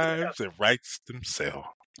 Sometimes it writes themselves.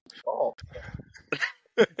 Oh.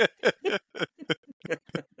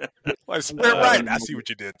 Like, square right. I see what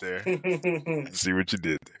you did there.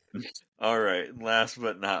 All right. Last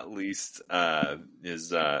but not least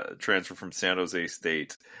is transfer from San Jose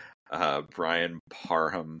State, Brian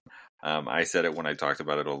Parham. I said it when I talked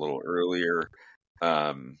about it a little earlier.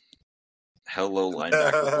 Hello,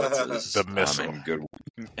 linebacker blitzes. The missile.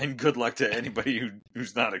 And good luck to anybody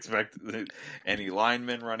who's not expecting any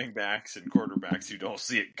linemen, running backs, and quarterbacks who don't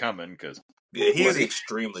see it coming. Because he's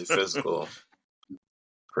extremely physical,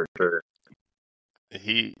 for sure.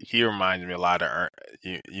 He reminds me a lot of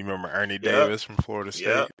you remember Ernie Davis from Florida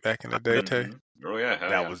State back in the day, Tay? Oh yeah,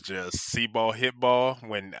 that was just see ball, hit ball.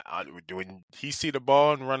 When he see the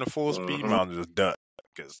ball and run a full speed, Mountain just duck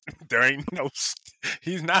because there ain't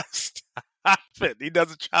he's not stopping. He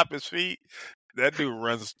doesn't chop his feet. That dude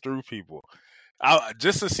runs through people.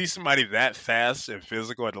 Just to see somebody that fast and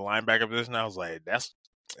physical at the linebacker position, I was like, that's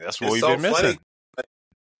what we've been missing.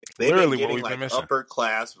 They've been getting like upper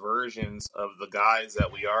class versions of the guys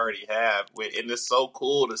that we already have, and it's so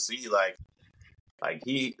cool to see. Like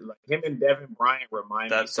him and Devin Bryant remind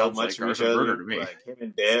me so much of each other. Like him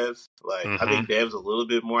and Dev, I think Dev's a little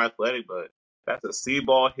bit more athletic, but that's a see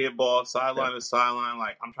ball, hit ball, sideline to sideline.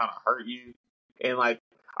 Like, I'm trying to hurt you, and like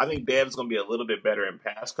I think Dev's gonna be a little bit better in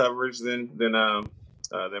pass coverage than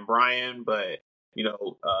Brian, but.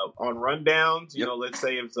 On rundowns, let's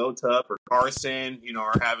say if Zotup or Carson,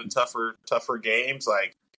 are having tougher games,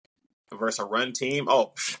 like versus a run team.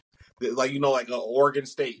 Oh, like like Oregon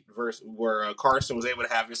State versus where Carson was able to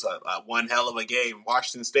have just a one hell of a game.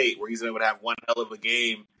 Washington State where he's able to have one hell of a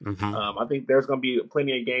game. Mm-hmm. I think there's going to be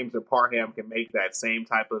plenty of games that Parham can make that same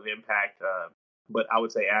type of impact. But I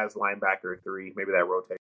would say as linebacker 3, maybe that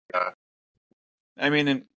rotation. I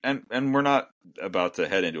mean, and we're not about to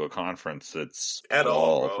head into a conference that's At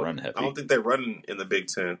all, bro. run heavy. I don't think they're running in the Big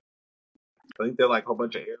Ten. I think they're like a whole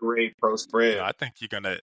bunch of air raid pro spread. I think you're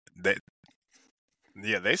gonna. They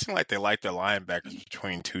seem like they like their linebackers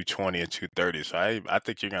between 220 and 230. So I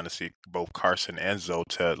think you're gonna see both Carson and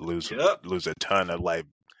Zoltet lose a ton of not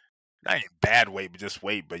even bad weight, but just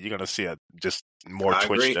weight. But you're gonna see just more I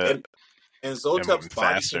twitched agree. up. And Zotep's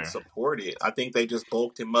body faster. can support it. I think they just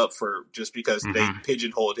bulked him up just because they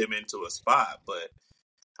pigeonholed him into a spot. But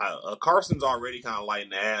Carson's already kind of light in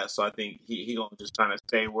the ass, so I think he gonna just kind of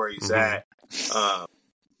stay where he's at. And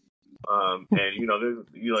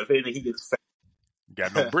if anything, he gets fast. You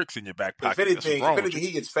got no bricks in your back pocket. If anything,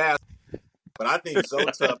 he gets fast. But I think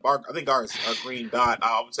Zotep, I think our green dot.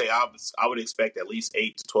 I would say I would expect at least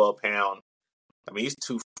 8 to 12 pound. I mean, he's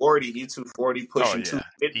 240. He's 240, pushing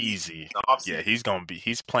 250. Easy. Yeah, he's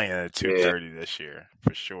playing at 230 this year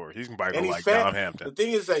for sure. He's gonna probably go like John Hampton. The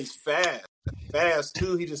thing is that he's fast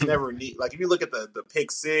too. He just never need if you look at the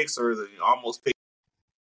pick 6 or the almost pick,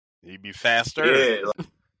 he'd be faster. Yeah,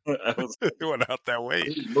 He went out that way.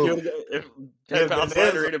 10 pounds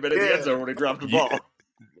lighter in a bit of the end zone when he dropped the ball.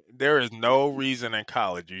 There is no reason in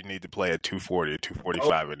college you need to play at 240 or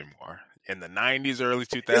 245 anymore. In the 90s, early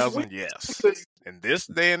 2000s, yes. In this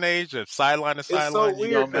day and age of sideline to sideline, so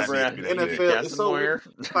you don't weird. need to be that NFL, it's so weird.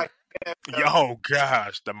 Yo,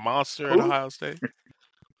 gosh, the monster at Ohio State.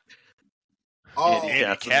 Andy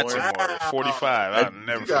Katzenmoyer, 45. I'll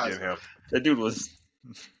never forget him. That dude was...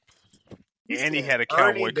 And he had a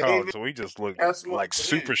cowboy collar, so he just looked like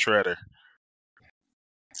super shredder.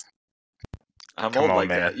 I'm old like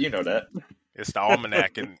that. You know that. It's the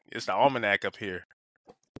almanac, and it's the almanac up here.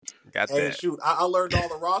 Got that. Shoot, I learned all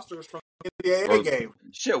the rosters from the NCAA game.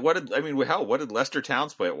 Shit, what did Lester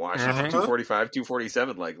Towns play at Washington? 245,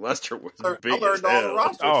 247. Like Lester was big. I learned all the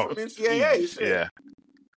rosters from NCAA. Shit. Yeah.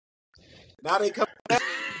 Now they come back.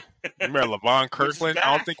 Remember LaVon Kirkland?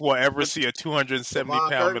 I don't think we'll ever see a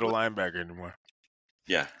 270-pound middle linebacker anymore.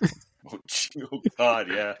 Yeah. Oh God,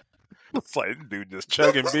 yeah. It's like, dude just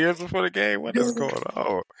chugging beers before the game. What is going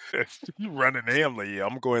on? You running Hamley. Yeah,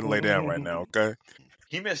 I'm going to lay down right now, okay?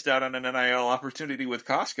 He missed out on an NIL opportunity with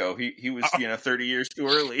Costco. He was 30 years too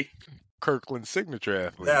early. Kirkland's signature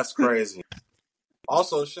athlete. That's crazy.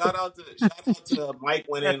 Also, shout out to Mike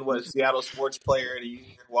went in with Seattle Sports Player of the Year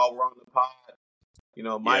while we're on the pod.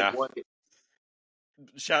 Mike won it.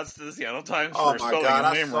 Shouts to the Seattle Times for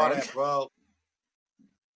spelling his name wrong. right. Bro.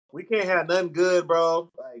 We can't have nothing good, bro.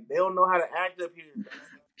 Like they don't know how to act up here.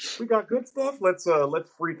 We got good stuff. Let's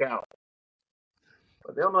freak out.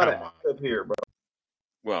 But they don't know how to act up here, bro.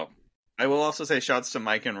 Well, I will also say shouts to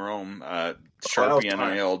Mike and Rome. Sharpie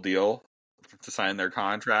NIL deal to sign their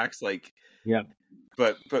contracts. Yeah.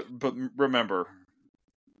 But remember,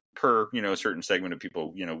 per a certain segment of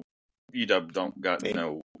people, UW don't got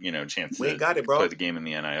no chance to play the game in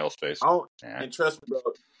the NIL space. And trust me, bro.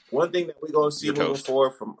 One thing that we're gonna see moving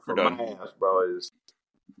forward from my ass, bro, is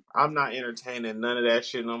I'm not entertaining none of that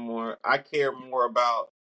shit no more. I care more about.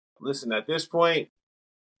 Listen, at this point,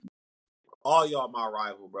 all y'all my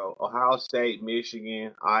rival, bro. Ohio State,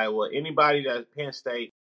 Michigan, Iowa, anybody that's Penn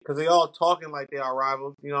State, because they all talking like they are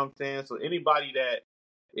rivals. You know what I'm saying? So anybody that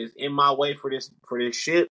is in my way for this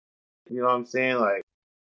shit, you know what I'm saying? Like,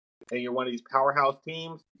 and you're one of these powerhouse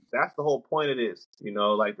teams. That's the whole point of this.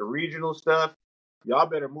 Like the regional stuff. Y'all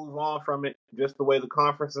better move on from it, just the way the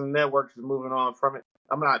conference and the networks is moving on from it.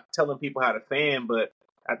 I'm not telling people how to fan, but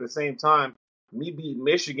at the same time, me beating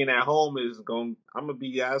Michigan at home I'm gonna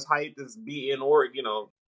be as hyped as beating Oregon,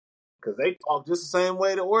 because they talk just the same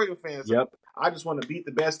way to Oregon fans. Yep. I just want to beat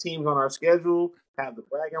the best teams on our schedule, have the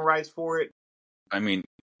bragging rights for it. I mean,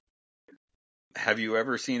 have you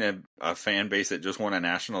ever seen a fan base that just won a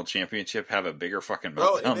national championship have a bigger fucking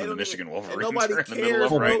meltdown than the Michigan Wolverines are in the middle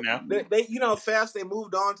of right now? They you know how fast they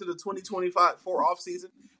moved on to the 2024 offseason?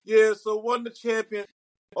 Yeah, so won the champion.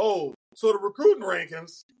 Oh, so the recruiting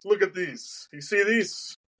rankings, look at these. You see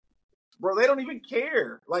these? Bro, they don't even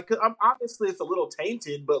care. Obviously it's a little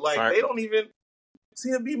tainted, but they don't even,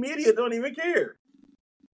 CMB media don't even care.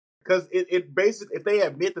 Because it basically, if they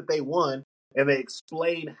admit that they won, and they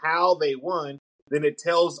explain how they won, then it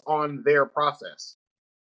tells on their process.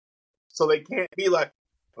 So they can't be like,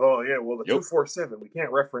 oh yeah, well the 247, we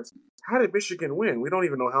can't reference. How did Michigan win? We don't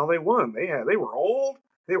even know how they won. They were old.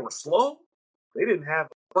 They were slow. They didn't have a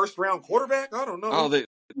first round quarterback. I don't know. Oh,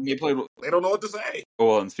 He played. They don't know what to say.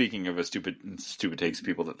 Well, and speaking of a stupid takes,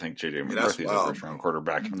 people that think JJ McCarthy's a first round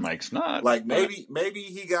quarterback and Mike's not. Like maybe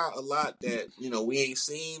he got a lot that we ain't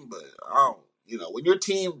seen, but I don't. When your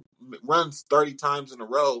team runs 30 times in a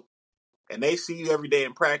row and they see you every day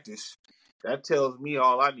in practice, that tells me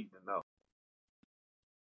all I need to know.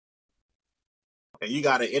 And you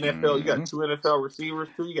got an NFL, you got 2 NFL receivers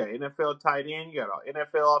too. You got NFL tight end, you got an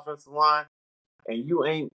NFL offensive line, and you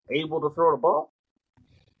ain't able to throw the ball.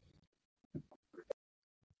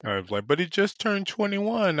 I was like, but he just turned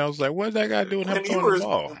 21. I was like, what's that got to do with him throwing the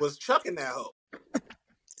ball? Was chucking that hoe.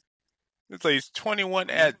 It's like he's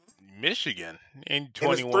 21 at Michigan and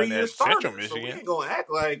 21 at Central Michigan. So we ain't gonna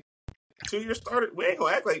act like 2-year starter. We ain't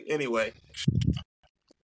gonna act like anyway.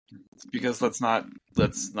 Because let's not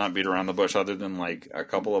beat around the bush. Other than like a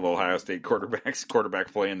couple of Ohio State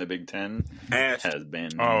quarterback play in the Big Ten has been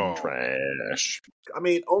trash. I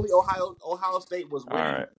mean, only Ohio State was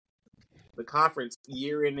winning the conference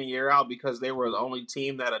year in and year out because they were the only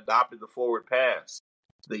team that adopted the forward pass.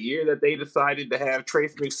 The year that they decided to have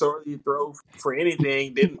Trace McSorley throw for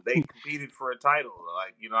anything, they competed for a title.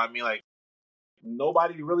 Like, you know what I mean? Like,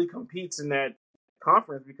 nobody really competes in that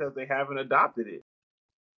conference because they haven't adopted it.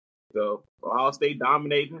 So Ohio State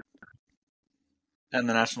dominating, and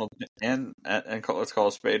the national and let's call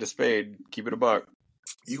a spade. Keep it a buck.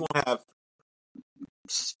 You gonna have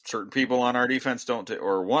certain people on our defense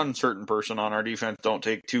or one certain person on our defense don't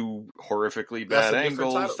take 2 horrifically bad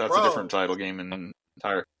angles. That's a different title game in the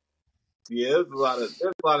entire. Yeah, there's a lot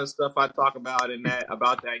of stuff I talk about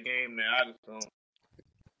about that game. Now I just don't.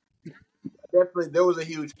 Definitely, there was a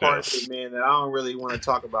huge part of it, man, that I don't really want to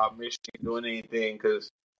talk about Michigan doing anything because.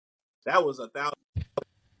 That was 1,000.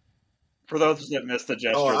 For those that missed the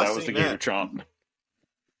gesture, that was the Gator Chomp.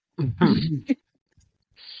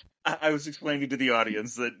 I was explaining to the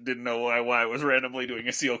audience that didn't know why I was randomly doing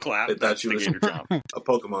a seal clap. They thought you was Gator Chomp. A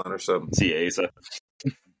Pokemon or something. See Asa.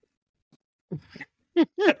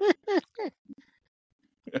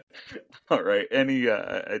 All right.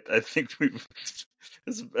 I think we've.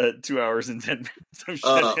 It's 2 hours and 10 minutes.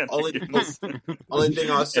 Only thing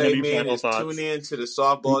I'll say, man, is tune in to the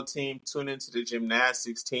softball team, tune into the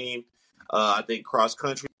gymnastics team. I think cross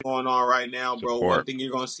country going on right now, bro. One thing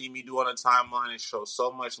you're gonna see me do on the timeline is show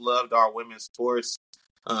so much love to our women's sports.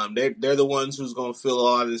 They're the ones who's gonna feel a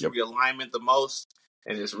lot of this realignment the most,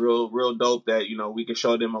 and it's real dope that we can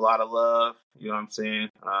show them a lot of love. You know what I'm saying?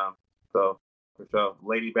 So for sure,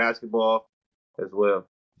 lady basketball as well.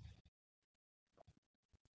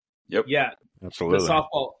 Yep. Yeah, absolutely.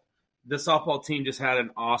 The softball team just had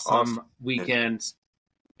an awesome weekend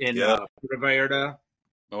in Riviera.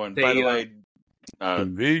 Oh, and by the way,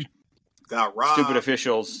 got robbed. Stupid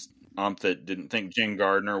officials that didn't think Jen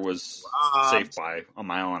Gardner was safe by a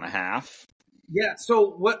mile and a half. Yeah. So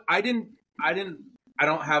what? I don't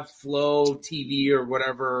have Flow TV or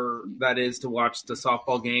whatever that is to watch the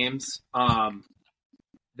softball games.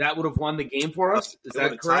 That would have won the game for us. Is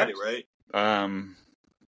that correct? Right.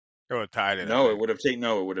 It would have tied it. No, it would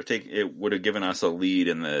have given us a lead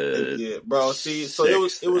in the. Bro. See, so it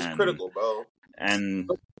was critical, bro. And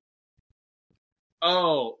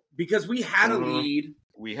because we had a lead.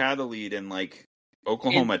 We had a lead in like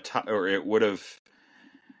Oklahoma, or it would have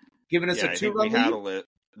given us a 2-run lead.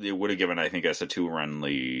 It would have given, I think, us a 2-run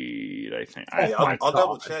lead. I think. I'll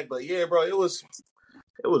double check, but yeah, bro, it was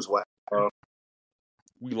whack, bro.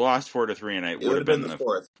 We lost 4-3, and it would have been the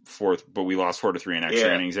fourth, but we lost 4-3 in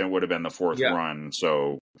extra innings, and it would have been the 4th run.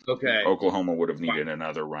 So Oklahoma would have needed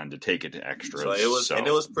another run to take it to extras. So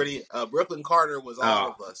it was pretty. Brooklyn Carter was all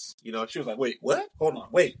of us. She was like, "Wait, what? Hold on,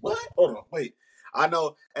 wait, what? Hold on, wait." I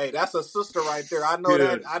know. Hey, that's a sister right there. I know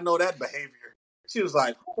that. I know that behavior. She was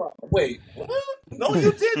like, "Hold on, wait, what? No,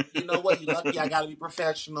 you didn't. You know what? You lucky. I got to be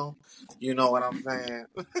professional. You know what I'm saying?"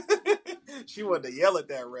 She wanted to yell at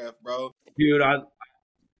that ref, bro. Dude,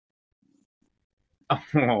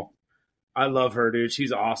 I love her, dude.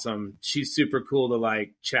 She's awesome. She's super cool to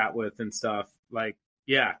like chat with and stuff. Like,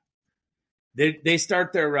 yeah, they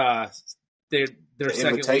start their second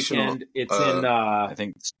weekend. It's in I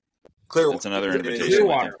think Clearwater. It's another invitation.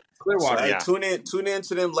 Clearwater. So, tune in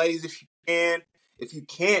to them ladies if you can. If you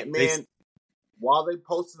can't, man, while they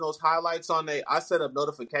posting those highlights I set up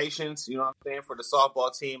notifications. You know what I'm saying, for the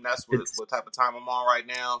softball team. That's what type of time I'm on right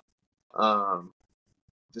now.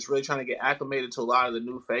 Just really trying to get acclimated to a lot of the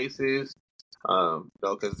new faces,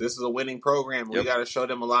 because this is a winning program. We got to show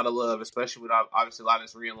them a lot of love, especially with obviously a lot of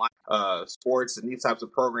this realignment, sports and these types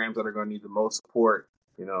of programs that are going to need the most support.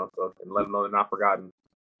 So and let them know they're not forgotten.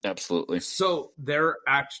 Absolutely. So they're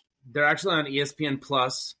actually on ESPN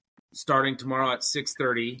Plus starting tomorrow at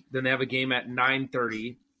 6:30. Then they have a game at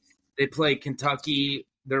 9:30. They play Kentucky.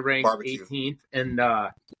 They're ranked Barbecue. 18th. And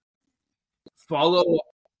follow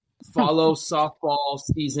softball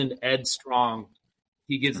season Ed Strong.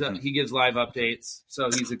 He gives live updates, so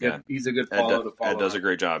he's a good follow to follow. Ed does a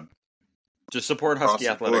great job. Just support Husky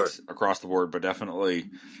athletics across the board, but definitely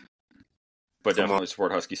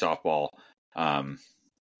support Husky softball.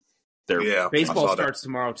 Baseball starts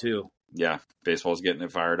tomorrow too. Yeah, baseball's getting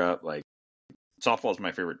it fired up. Like softball is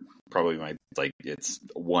my favorite. Probably it's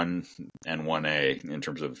 1 and 1A in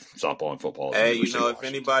terms of softball and football. Hey, if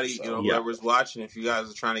anybody, whoever's watching, if you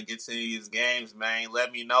guys are trying to get to any of these games, man,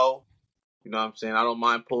 let me know. You know what I'm saying? I don't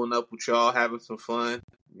mind pulling up with y'all, having some fun.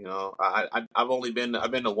 I've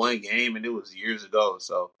been to one game, and it was years ago.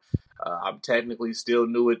 So I'm technically still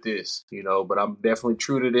new at this, but I'm definitely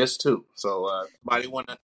true to this too. So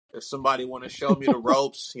if somebody want to show me the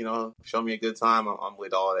ropes, show me a good time, I'm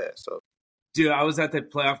with all that. So, dude, I was at the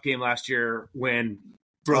playoff game last year when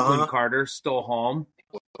Brooklyn Carter stole home.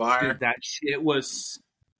 Fire. Dude, that shit was.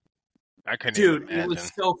 I couldn't even imagine. It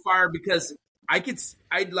was so fire because I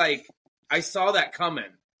saw that coming.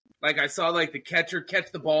 Like, I saw, the catcher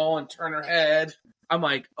catch the ball and turn her head. I'm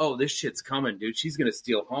like, oh, this shit's coming, dude. She's going to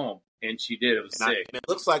steal home. And she did. It was sick. It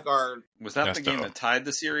looks like Was that the game that tied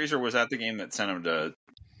the series, or was that the game that sent him to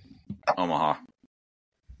Omaha?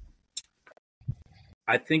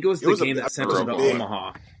 I think it was the game that sent him to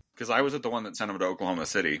Omaha. Because I was at the one that sent him to Oklahoma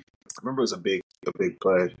City. I remember it was a big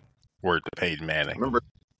play. Word to Peyton Manning. I remember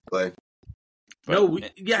play.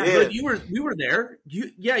 But you were there.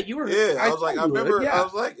 You were. Yeah, I was like,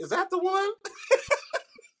 is that the one?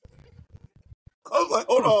 I was like,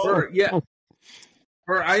 hold on.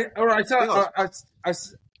 I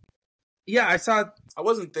saw. I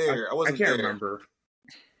wasn't there. I can't remember.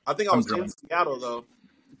 I think I was in Seattle though.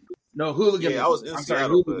 No, Hooligan. Yeah, I was in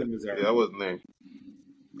Seattle. Hooligan was there. Yeah, I wasn't there.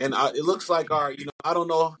 And it looks like I don't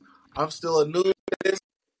know. I'm still a noob to this.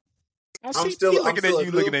 I'm still a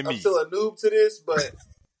noob to this, but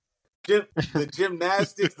the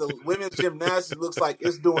gymnastics, the women's gymnastics looks like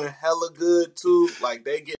it's doing hella good too. Like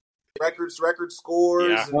they get record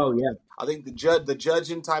scores. Yeah. Oh yeah. I think the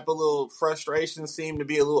judging type of little frustration seemed to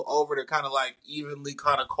be a little over. They're kind of like evenly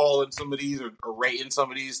kind of calling some of these or rating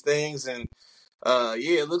some of these things, and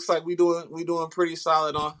it looks like we doing pretty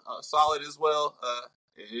solid as well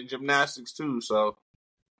in gymnastics too. So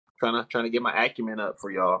trying to get my acumen up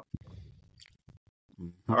for y'all.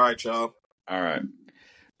 All right, y'all. All right.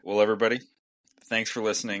 Well, everybody, thanks for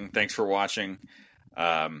listening. Thanks for watching.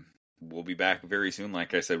 We'll be back very soon.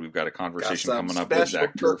 Like I said, we've got a conversation coming up with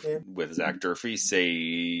Zach Durfee.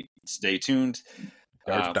 Stay tuned.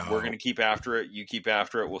 We're going to keep after it. You keep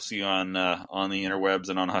after it. We'll see you on the interwebs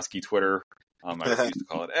and on Husky Twitter. I refuse to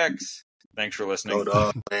call it X. Thanks for listening. Go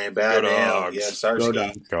Dogs, man. Bad dogs. Yes, sir. Go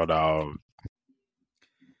Dogs.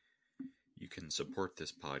 You can support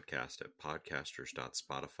this podcast at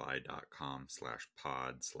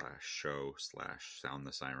podcasters.spotify.com/pod/show/sound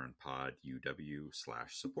the siren pod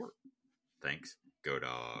UW/support. Thanks. Go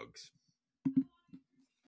Dogs.